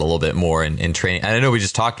on that a little bit more in training? And I know we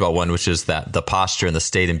just talked about one, which is that the posture and the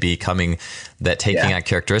state and taking on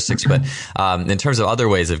characteristics. But in terms of other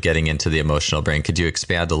ways of getting into the emotional brain, could you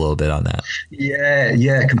expand a little bit on that?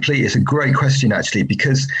 Yeah, completely. It's a great question, actually,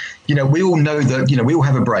 because, we all know that, we all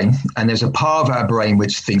have a brain, and there's a part of our brain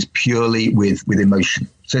which thinks purely with emotion.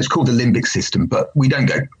 So it's called the limbic system, but we don't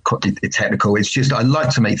go technical. It's just, I like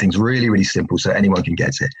to make things really, really simple so anyone can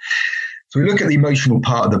get it. So we look at the emotional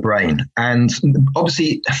part of the brain, and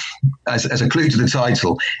obviously, as a clue to the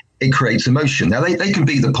title, it creates emotion. Now, they can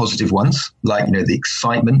be the positive ones, like, the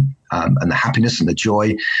excitement and the happiness and the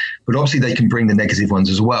joy, but obviously they can bring the negative ones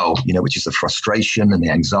as well, which is the frustration and the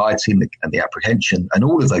anxiety and the apprehension and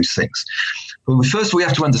all of those things. But first, we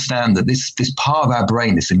have to understand that this part of our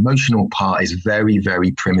brain, this emotional part, is very,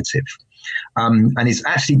 very primitive. And it's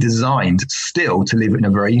actually designed still to live in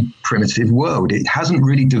a very primitive world. It hasn't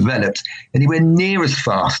really developed anywhere near as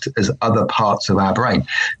fast as other parts of our brain.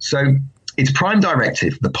 So its prime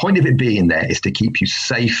directive, the point of it being there, is to keep you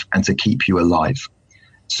safe and to keep you alive.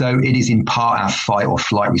 So it is in part our fight or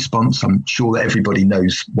flight response. I'm sure that everybody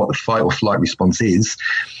knows what the fight or flight response is.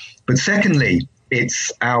 But secondly,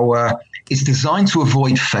 it's designed to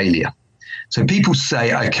avoid failure. So people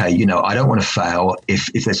say, okay, I don't want to fail.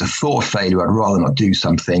 If there's a thought of failure, I'd rather not do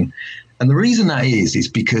something. And the reason that is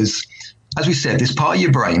because, as we said, this part of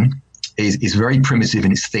your brain is very primitive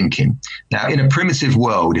in its thinking. Now, in a primitive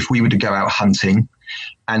world, if we were to go out hunting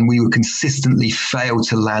and we would consistently fail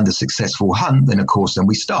to land a successful hunt, then of course, then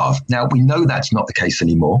we starve. Now, we know that's not the case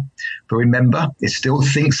anymore. But remember, it still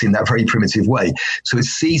thinks in that very primitive way. So it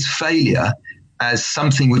sees failure as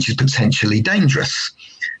something which is potentially dangerous.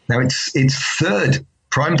 Now, its third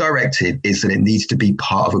prime directive is that it needs to be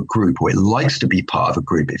part of a group, or it likes to be part of a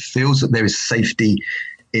group. It feels that there is safety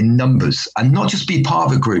in numbers, and not just be part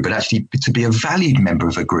of a group, but actually to be a valued member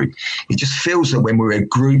of a group. It just feels that when we're a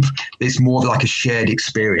group, it's more like a shared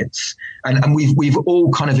experience. And we've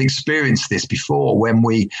all kind of experienced this before when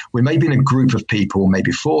we're maybe in a group of people,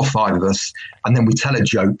 maybe 4 or 5 of us, and then we tell a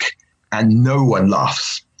joke and no one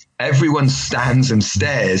laughs. Everyone stands and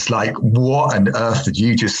stares like, what on earth did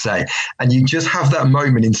you just say? And you just have that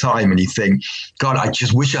moment in time and you think, God, I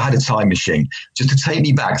just wish I had a time machine just to take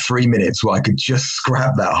me back 3 minutes where I could just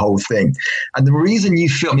scrap that whole thing. And the reason you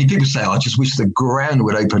feel, people say, I just wish the ground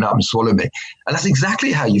would open up and swallow me. And that's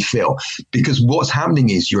exactly how you feel, because what's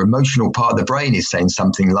happening is your emotional part of the brain is saying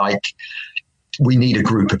something like, we need a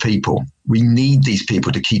group of people. We need these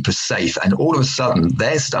people to keep us safe. And all of a sudden,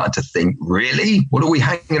 they're starting to think, really? What are we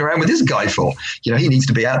hanging around with this guy for? He needs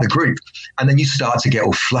to be out of the group. And then you start to get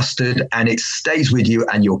all flustered and it stays with you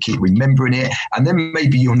and you'll keep remembering it. And then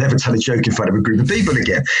maybe you'll never tell a joke in front of a group of people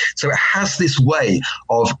again. So it has this way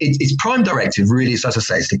of, its prime directive really is, as I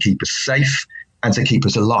say, is to keep us safe and to keep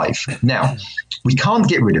us alive. Now, we can't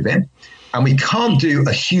get rid of it and we can't do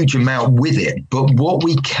a huge amount with it. But what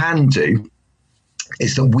we can do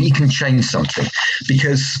is that we can change something,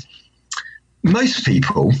 because most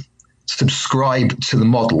people subscribe to the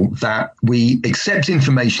model that we accept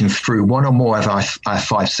information through one or more of our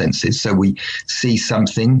 5 senses. So we see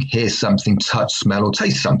something, hear something, touch, smell, or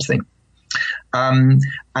taste something. And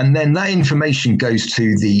then that information goes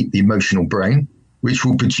to the emotional brain, which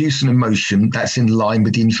will produce an emotion that's in line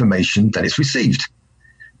with the information that it's received.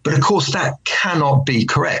 But of course, that cannot be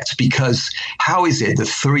correct, because how is it that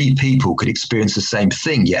 3 people could experience the same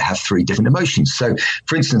thing yet have 3 different emotions? So,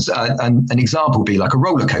 for instance, an example would be like a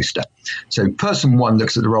roller coaster. So person 1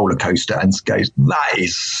 looks at the roller coaster and goes, that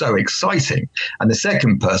is so exciting. And the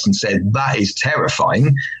second person said, that is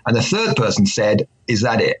terrifying. And the third person said, is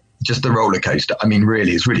that it? Just the roller coaster.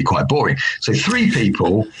 Really, it's really quite boring. So 3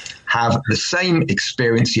 people have the same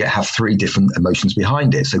experience yet have 3 different emotions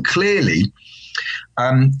behind it. So clearly,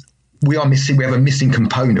 we have a missing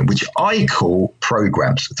component, which I call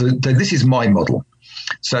programs. So this is my model.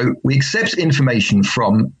 So we accept information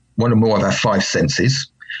from one or more of our 5 senses,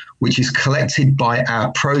 which is collected by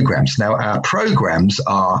our programs. Now, our programs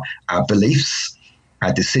are our beliefs,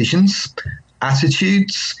 our decisions,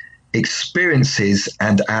 attitudes, experiences,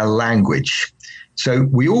 and our language. So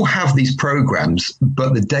we all have these programs,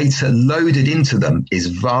 but the data loaded into them is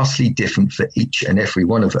vastly different for each and every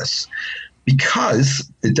one of us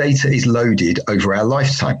because the data is loaded over our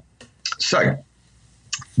lifetime. So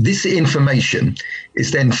this information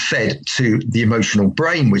is then fed to the emotional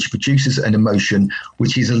brain, which produces an emotion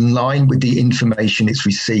which is in line with the information it's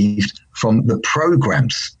received from the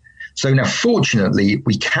programs. So now, fortunately,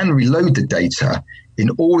 we can reload the data in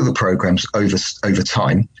all of the programs over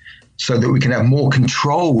time so that we can have more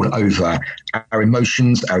control over our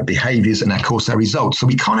emotions, our behaviors, and of course, our results. So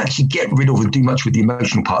we can't actually get rid of or do much with the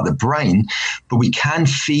emotional part of the brain, but we can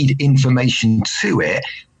feed information to it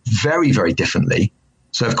very, very differently.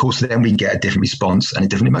 So, of course, then we get a different response and a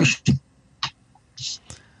different emotion.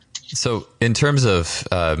 So in terms of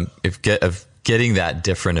getting that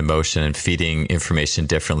different emotion and feeding information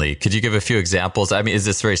differently, could you give a few examples? I mean, is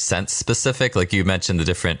this very sense specific? Like you mentioned,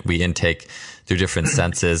 we intake through different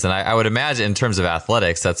senses. And I would imagine in terms of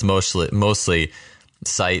athletics, that's mostly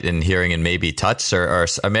sight and hearing and maybe touch, or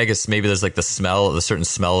I mean, I guess maybe there's like the certain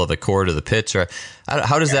smell of a court or the pitch, or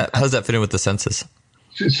how does that fit in with the senses?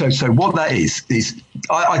 So what that is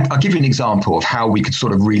I'll give you an example of how we could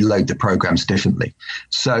sort of reload the programs differently.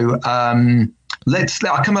 So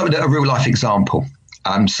I'll come up with a real life example.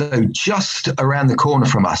 So just around the corner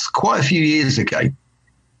from us, quite a few years ago,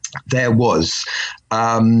 there was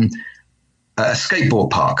a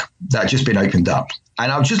skateboard park that had just been opened up.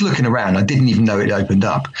 And I was just looking around. I didn't even know it opened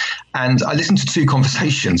up. And I listened to two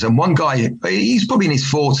conversations. And one guy, he's probably in his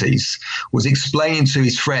 40s, was explaining to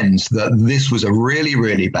his friends that this was a really,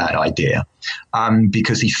 really bad idea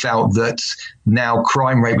because he felt that now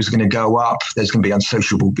crime rate was going to go up. There's going to be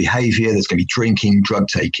unsociable behavior. There's going to be drinking, drug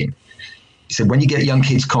taking. He said, when you get young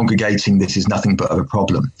kids congregating, this is nothing but a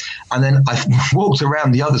problem. And then I walked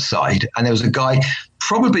around the other side, and there was a guy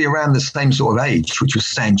probably around the same sort of age, which was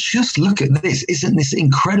saying, just look at this. Isn't this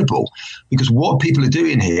incredible? Because what people are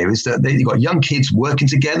doing here is that they've got young kids working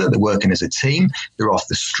together. They're working as a team. They're off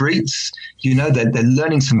the streets. They're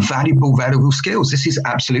learning some valuable skills. This is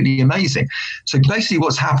absolutely amazing. So basically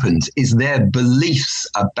what's happened is their beliefs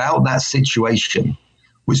about that situation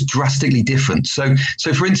was drastically different. So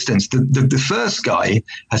for instance, the first guy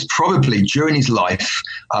has probably during his life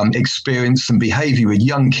experienced some behavior with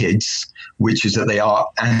young kids, which is that they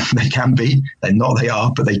can be,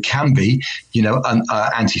 but they can be,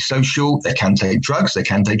 antisocial. They can take drugs. They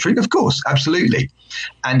can take drink, of course, absolutely.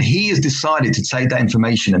 And he has decided to take that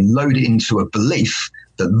information and load it into a belief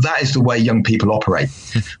that is the way young people operate.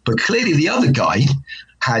 But clearly the other guy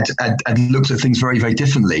had looked at things very, very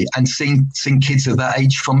differently and seen kids of that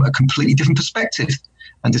age from a completely different perspective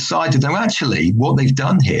and decided, no, actually, what they've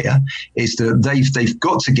done here is that they've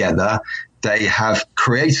got together, they have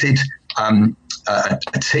created a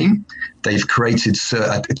team. They've created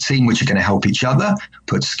a team which are going to help each other,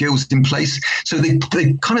 put skills in place. So they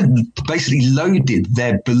kind of basically loaded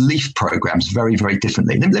their belief programs very, very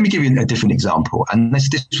differently. Let me give you a different example. And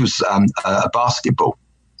this was a basketball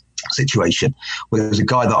situation where there's a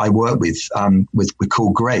guy that I work with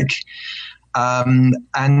called Greg. And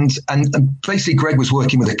basically Greg was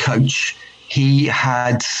working with a coach. He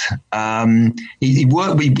had he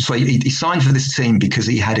signed for this team because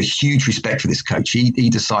he had a huge respect for this coach. He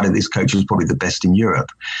decided this coach was probably the best in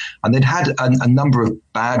Europe, and they'd had a number of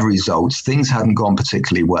bad results. Things hadn't gone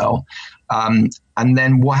particularly well. And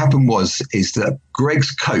then what happened is that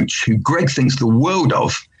Greg's coach, who Greg thinks the world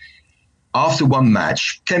of, after one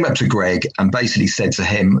match, came up to Greg and basically said to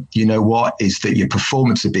him, you know what, is that your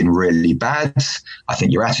performance has been really bad. I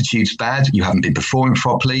think your attitude's bad. You haven't been performing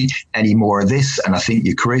properly. Any more of this, and I think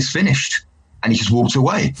your career's finished. And he just walked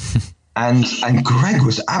away. And Greg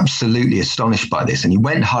was absolutely astonished by this, and he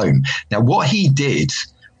went home. Now, what he did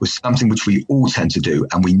was something which we all tend to do,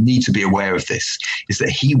 and we need to be aware of this, is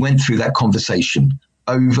that he went through that conversation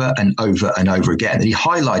over and over and over again. And he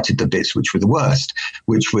highlighted the bits which were the worst,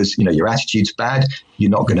 which was, your attitude's bad. You're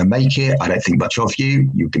not going to make it. I don't think much of you.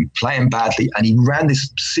 You've been playing badly. And he ran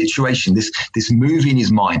this situation, this movie in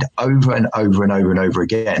his mind over and over and over and over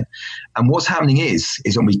again. And what's happening is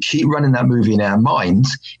when we keep running that movie in our mind,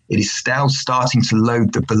 it is still starting to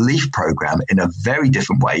load the belief program in a very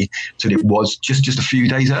different way to it was just a few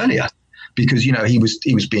days earlier. Because, he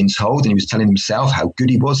was being told and he was telling himself how good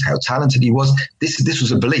he was, how talented he was. This was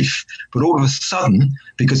a belief. But all of a sudden,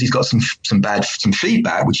 because he's got some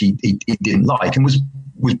feedback, which he didn't like and was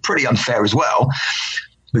pretty unfair as well,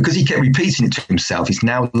 because he kept repeating it to himself, he's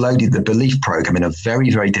now loaded the belief program in a very,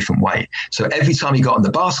 very different way. So every time he got on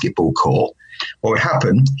the basketball court, what would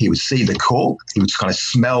happen, he would see the court, he would kind of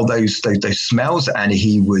smell those smells, and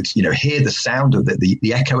he would, hear the sound of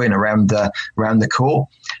the echoing around the court.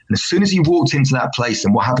 And as soon as he walked into that place,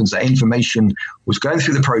 and what happens, that information was going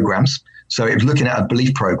through the programs. So it was looking at a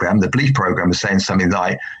belief program. The belief program was saying something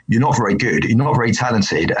like, you're not very good, you're not very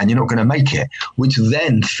talented, and you're not going to make it, which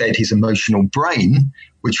then fed his emotional brain,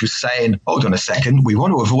 which was saying, hold on a second, we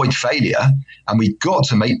want to avoid failure, and we've got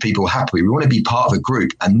to make people happy. We want to be part of a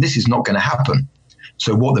group, and this is not going to happen.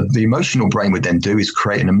 So what the emotional brain would then do is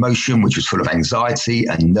create an emotion which was full of anxiety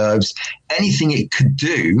and nerves, anything it could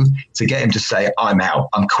do to get him to say, I'm out,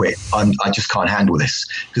 I'm quit, I just can't handle this.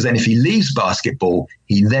 Because then if he leaves basketball,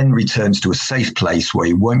 he then returns to a safe place where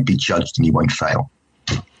he won't be judged and he won't fail.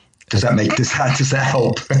 Does that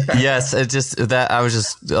help? Yes,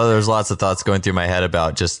 there's lots of thoughts going through my head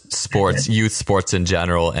about just sports, youth sports in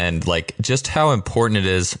general, and like just how important it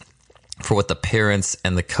is for what the parents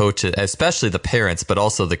and the coaches, especially the parents, but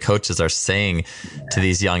also the coaches, are saying to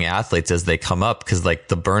these young athletes as they come up, because like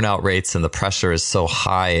the burnout rates and the pressure is so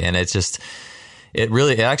high, and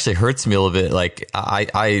it actually hurts me a little bit. Like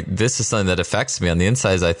this is something that affects me on the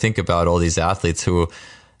inside as I think about all these athletes who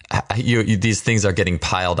these things are getting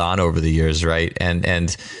piled on over the years, right?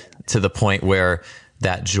 And to the point where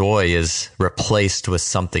that joy is replaced with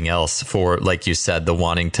something else for, like you said, the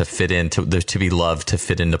wanting to fit in, to be loved, to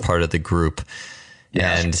fit into part of the group.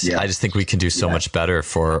 Yes, and I just think we can do so much better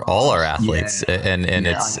for all our athletes. And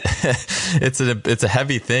it's a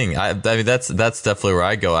heavy thing. I mean, that's definitely where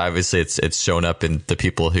I go. Obviously it's shown up in the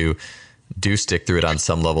people who do stick through it on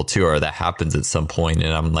some level too, or that happens at some point.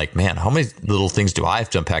 And I'm like, man, how many little things do I have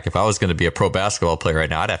to unpack? If I was going to be a pro basketball player right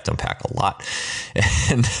now, I'd have to unpack a lot.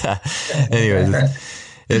 And anyways,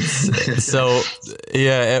 it's so,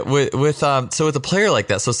 so with a player like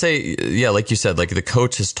that, so say, like you said, like the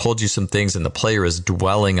coach has told you some things and the player is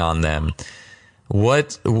dwelling on them.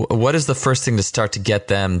 What is the first thing to start to get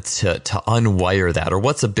them to unwire that? Or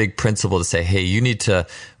what's a big principle to say, hey, you need to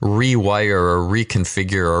rewire or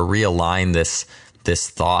reconfigure or realign this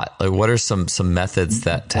thought? Like, what are some methods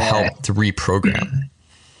that to help to reprogram?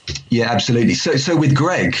 Yeah, absolutely. So with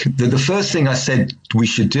Greg, the first thing I said we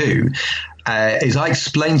should do is I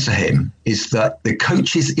explained to him is that the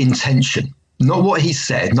coach's intention, not what he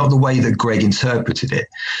said, not the way that Greg interpreted it,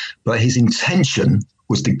 but his intention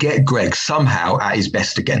was to get Greg somehow at his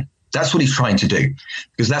best again. That's what he's trying to do,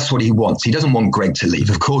 because that's what he wants. He doesn't want Greg to leave.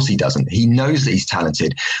 Of course he doesn't. He knows that he's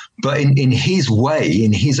talented. But in his way,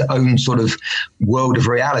 in his own sort of world of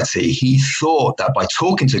reality, he thought that by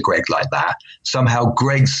talking to Greg like that, somehow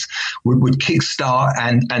Greg's would kickstart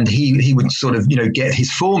and he would sort of, get his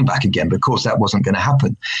form back again. But of course, that wasn't going to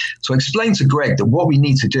happen. So I explained to Greg that what we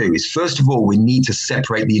need to do is, first of all, we need to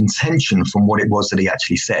separate the intention from what it was that he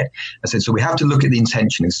actually said. I said, so we have to look at the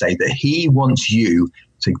intention and say that he wants you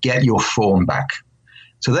to get your form back.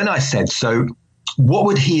 So then I said, so what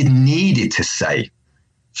would he have needed to say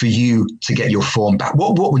for you to get your form back?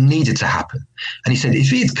 What would needed to happen? And he said,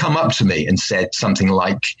 if he had come up to me and said something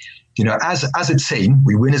like, as a team,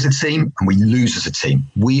 we win as a team and we lose as a team.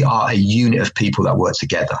 We are a unit of people that work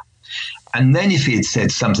together. And then if he had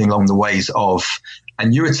said something along the ways of,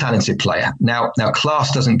 and you're a talented player. Now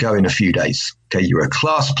class doesn't go in a few days. Okay, you're a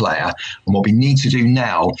class player. And what we need to do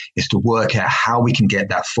now is to work out how we can get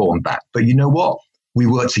that form back. But you know what? We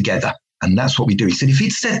work together. And that's what we do. He said, if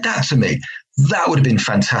he'd said that to me, that would have been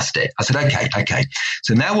fantastic. I said, okay.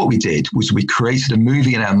 So now what we did was we created a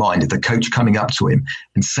movie in our mind of the coach coming up to him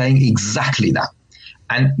and saying exactly that.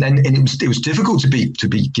 And it was difficult to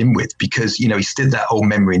begin with, because, he still had that whole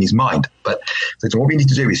memory in his mind. But so what we need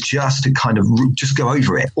to do is just to kind of just go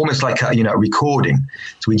over it, almost like a recording.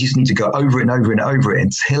 So we just need to go over it and over and over it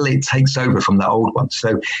until it takes over from that old one.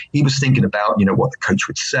 So he was thinking about, what the coach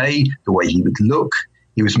would say, the way he would look.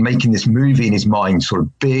 He was making this movie in his mind, sort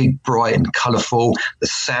of big, bright and colorful, the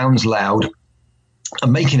sounds loud,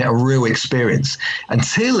 and making it a real experience,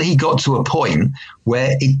 until he got to a point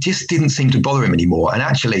where it just didn't seem to bother him anymore. And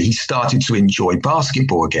actually, he started to enjoy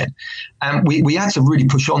basketball again. And we had to really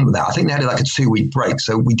push on with that. I think they had like a 2-week break,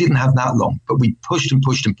 so we didn't have that long, but we pushed and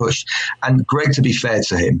pushed and pushed. And Greg, to be fair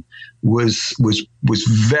to him, was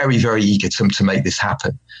very, very eager to make this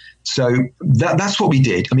happen. So that's what we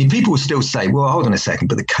did. I mean, people will still say, well, hold on a second,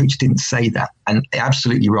 but the coach didn't say that. And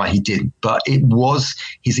absolutely right, he didn't. But it was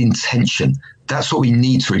his intention. That's what we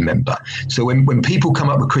need to remember. So when people come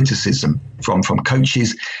up with criticism from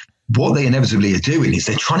coaches, what they inevitably are doing is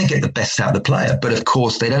they're trying to get the best out of the player. But of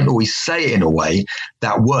course, they don't always say it in a way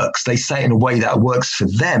that works. They say it in a way that works for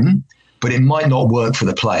them, but it might not work for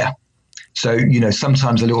the player. So,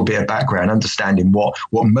 sometimes a little bit of background, understanding what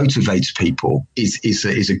motivates people is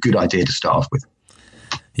a good idea to start off with.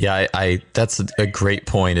 Yeah, I that's a great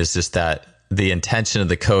point, is just that the intention of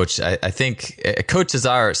the coach. I think coaches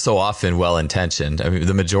are so often well-intentioned. I mean,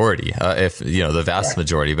 the majority, the vast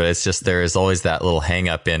majority, but it's just there is always that little hang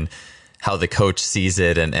up in how the coach sees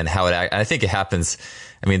it and how it acts. I think it happens.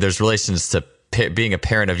 I mean, there's relations to being a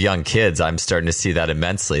parent of young kids. I'm starting to see that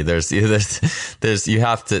immensely. There's you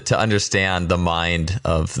have to understand the mind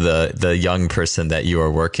of the young person that you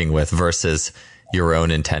are working with versus your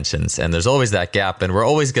own intentions. And there's always that gap, and we're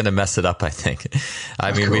always going to mess it up, I think.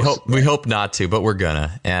 I mean, we hope not to, but we're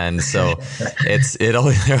gonna. And so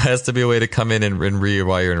there has to be a way to come in and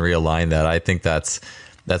rewire and realign that. I think that's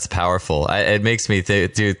powerful. It makes me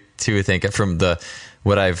think from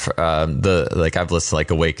what I've I've listened to like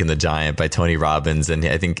Awaken the Giant by Tony Robbins, and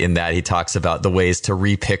I think in that he talks about the ways to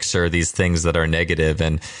repicture these things that are negative,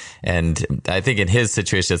 and I think in his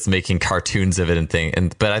situation it's making cartoons of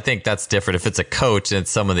it but I think that's different if it's a coach and it's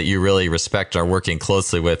someone that you really respect and are working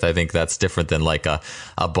closely with. I think that's different than like a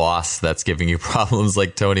boss that's giving you problems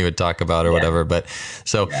like Tony would talk about or whatever. But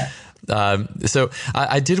so. Yeah. So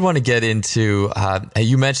I did want to get into,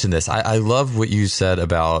 you mentioned this. I love what you said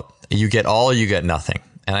about you get all or you get nothing.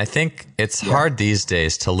 And I think it's hard these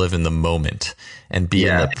days to live in the moment and be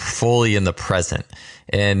fully in the present.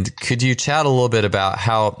 And could you chat a little bit about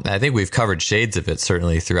how, I think we've covered shades of it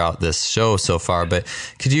certainly throughout this show so far, but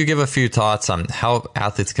could you give a few thoughts on how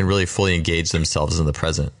athletes can really fully engage themselves in the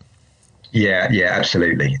present? Yeah,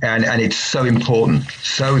 absolutely. And it's so important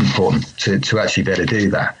to actually be able to do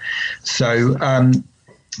that. So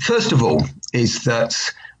first of all is that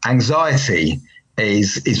anxiety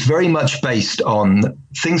is very much based on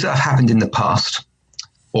things that have happened in the past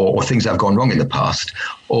or things that have gone wrong in the past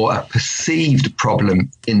or a perceived problem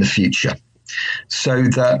in the future. So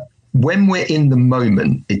that when we're in the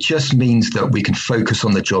moment, it just means that we can focus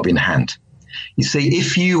on the job in hand. You see,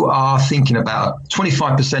 if you are thinking about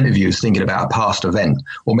 25% of you is thinking about a past event,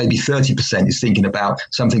 or maybe 30% is thinking about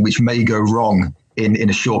something which may go wrong in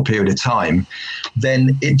a short period of time,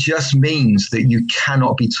 then it just means that you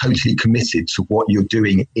cannot be totally committed to what you're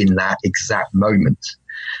doing in that exact moment.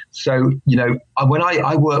 So, when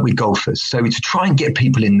I work with golfers, so to try and get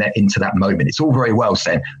people into that moment, it's all very well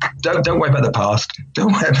saying, don't worry about the past,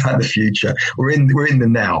 don't worry about the future. We're in the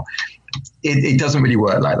now. It doesn't really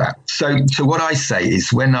work like that. So what I say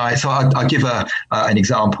is I give an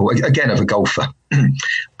example again of a golfer,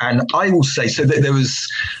 and I will say that there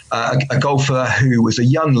was a golfer who was a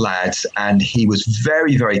young lad, and he was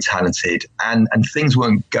very, very talented, and things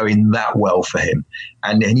weren't going that well for him,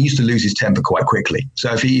 and he used to lose his temper quite quickly.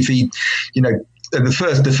 So if he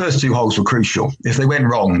the first two holes were crucial. If they went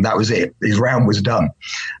wrong, that was it. His round was done.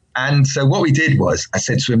 And so what we did was I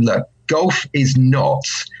said to him, look, golf is not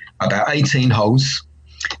about 18 holes.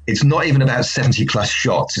 It's not even about 70 plus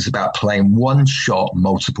shots. It's about playing one shot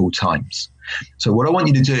multiple times. So what I want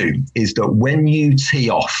you to do is that when you tee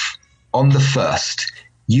off on the first,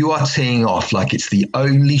 you are teeing off like it's the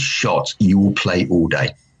only shot you will play all day.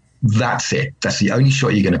 That's it. That's the only shot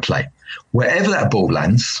you're going to play. Wherever that ball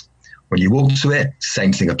lands, when you walk to it,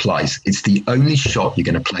 same thing applies. It's the only shot you're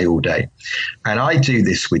going to play all day. And I do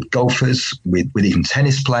this with golfers, with even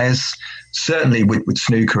tennis players, certainly with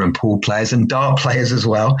snooker and pool players and dart players as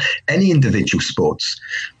well, any individual sports.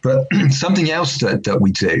 But something else that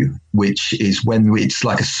we do, which is when it's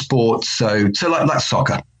like a sport, so like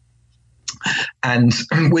soccer. And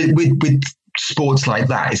with sports like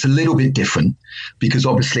that, it's a little bit different because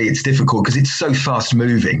obviously it's difficult because it's so fast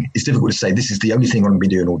moving. It's difficult to say this is the only thing I'm going to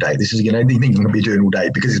be doing all day. This is the only thing I'm going to be doing all day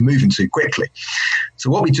because it's moving too quickly. So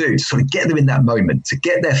what we do is sort of get them in that moment to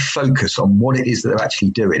get their focus on what it is that they're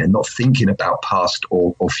actually doing and not thinking about past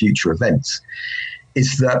or future events.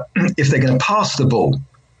 Is that if they're going to pass the ball,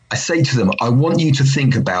 I say to them, I want you to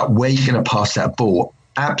think about where you're going to pass that ball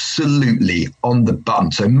absolutely on the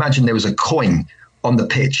button. So imagine there was a coin on the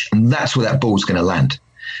pitch, and that's where that ball's going to land.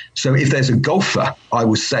 So if there's a golfer, I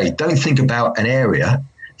would say, don't think about an area,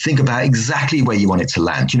 think about exactly where you want it to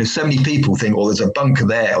land. So many people think, there's a bunker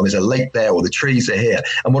there, or there's a lake there, or the trees are here.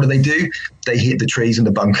 And what do? They hit the trees and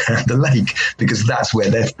the bunker and the lake because that's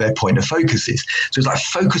where their point of focus is. So it's like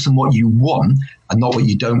focus on what you want and not what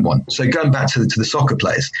you don't want. So going back to the soccer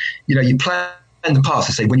players, you plan the pass.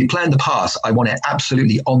 I say, when you plan the pass, I want it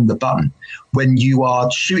absolutely on the button. When you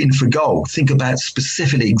are shooting for goal, think about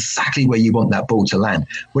specifically exactly where you want that ball to land.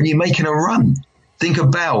 When you're making a run, think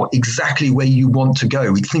about exactly where you want to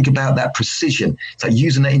go. We think about that precision. It's like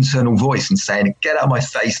using that internal voice and saying, get out of my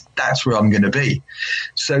face, that's where I'm going to be.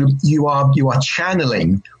 So you are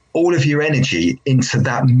channeling all of your energy into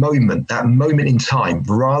that moment in time,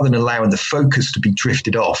 rather than allowing the focus to be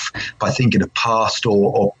drifted off by thinking of past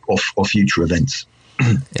or future events.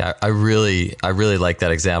 Yeah, I really like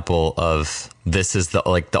that example of this is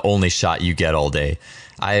the only shot you get all day.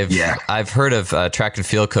 I've heard of track and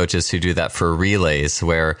field coaches who do that for relays,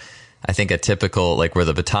 where I think a typical, like where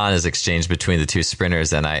the baton is exchanged between the two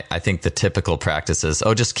sprinters. And I think the typical practice is,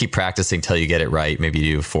 just keep practicing till you get it right. Maybe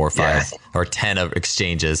you do 4 or 5 or 10 of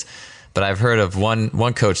exchanges. But I've heard of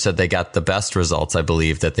one coach said they got the best results, I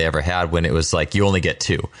believe, that they ever had when it was like, you only get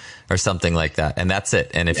 2 or something like that. And that's it.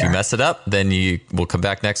 And if you mess it up, then you will come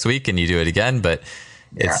back next week and you do it again. But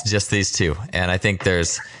it's just these 2. And I think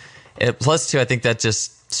plus 2, I think that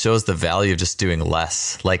just shows the value of just doing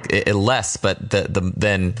less, less, but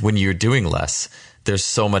then when you're doing less, there's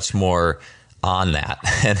so much more on that.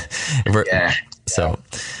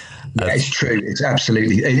 It's true. It's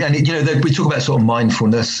absolutely. And we talk about sort of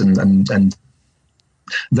mindfulness and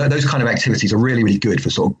those kind of activities are really, really good for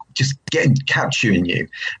sort of just capturing you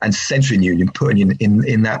and centering you and putting you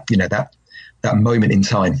in that, that moment in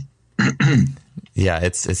time. Yeah,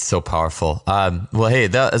 it's so powerful. Well, hey,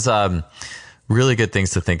 that is really good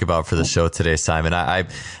things to think about for the show today, Simon. I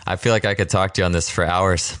feel like I could talk to you on this for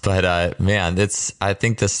hours, but man, I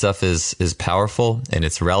think this stuff is powerful and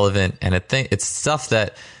it's relevant, and I think it's stuff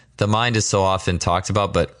that the mind is so often talked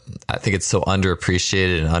about, but I think it's so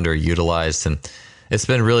underappreciated and underutilized. And it's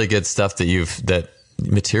been really good stuff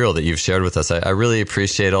material that you've shared with us. I really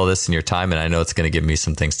appreciate all this in your time, and I know it's going to give me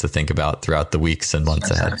some things to think about throughout the weeks and months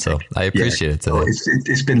ahead. So I appreciate it today.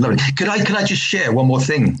 It's been lovely. Could I just share one more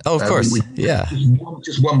thing? Oh, of course.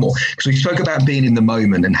 Just one more, because we spoke about being in the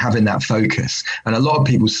moment and having that focus. And a lot of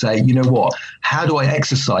people say, you know what? How do I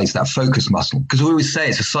exercise that focus muscle? Because we always say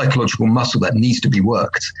it's a psychological muscle that needs to be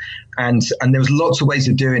worked. And there's lots of ways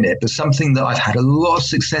of doing it. But something that I've had a lot of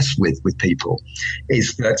success with people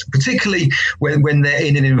is that, particularly when they're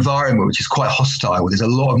in an environment which is quite hostile, there's a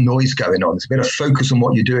lot of noise going on. There's a bit of focus on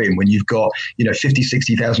what you're doing when you've got 50,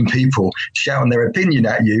 60,000 people shouting their opinion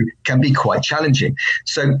at you, can be quite challenging.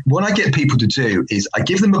 So what I get people to do is I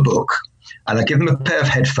give them a book, and I give them a pair of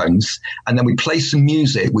headphones, and then we play some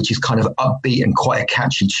music which is kind of upbeat and quite a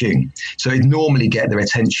catchy tune. So it normally get their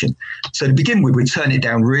attention. So to begin with, we turn it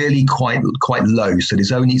down really quite low. So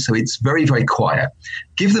it's very, very quiet.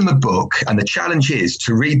 Give them a book, and the challenge is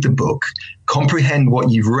to read the book, comprehend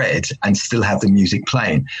what you've read, and still have the music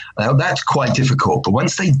playing. Now, that's quite difficult, but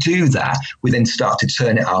once they do that, we then start to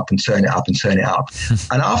turn it up and turn it up and turn it up.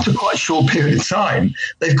 And after quite a short period of time,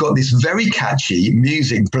 they've got this very catchy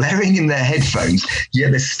music blaring in their headphones,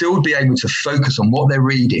 yet they still be able to focus on what they're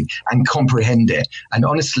reading and comprehend it. And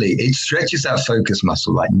honestly, it stretches that focus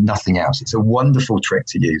muscle like nothing else. It's a wonderful trick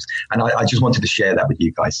to use. And I just wanted to share that with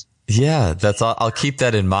you guys. Yeah, I'll keep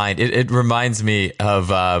that in mind. It reminds me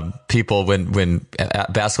of people when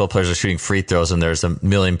basketball players are shooting free throws and there's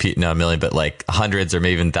but like hundreds or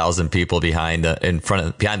maybe even 1,000 people behind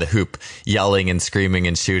the hoop yelling and screaming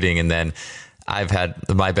and shooting. And then I've had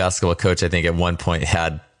my basketball coach, I think at one point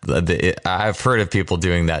I've heard of people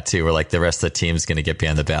doing that too, where like the rest of the team's going to get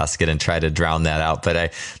behind the basket and try to drown that out.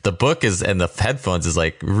 But the book and the headphones is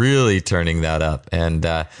like really turning that up. And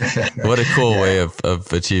what a cool way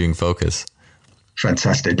of achieving focus.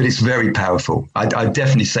 Fantastic. But it's very powerful. I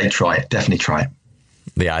definitely say try it. Definitely try it.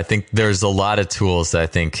 Yeah, I think there's a lot of tools that I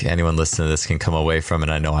think anyone listening to this can come away from.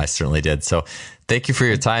 And I know I certainly did. So thank you for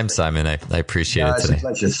your time, Simon. I appreciate it today. It's a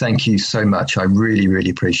pleasure. Thank you so much. I really, really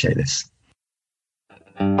appreciate this.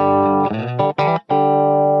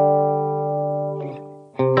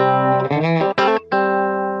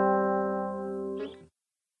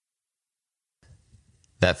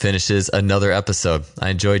 That finishes another episode. I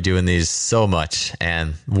enjoyed doing these so much,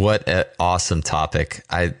 and what an awesome topic.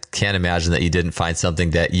 I can't imagine that you didn't find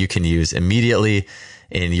something that you can use immediately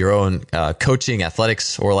in your own coaching,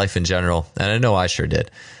 athletics, or life in general, and I know I sure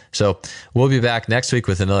did. So we'll be back next week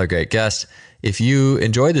with another great guest. If you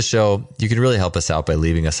enjoyed the show, you can really help us out by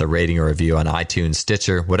leaving us a rating or review on iTunes,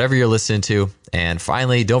 Stitcher, whatever you're listening to. And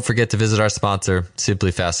finally, don't forget to visit our sponsor,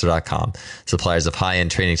 SimplyFaster.com, suppliers of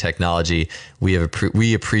high-end training technology.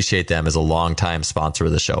 We appreciate them as a longtime sponsor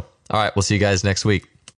of the show. All right, we'll see you guys next week.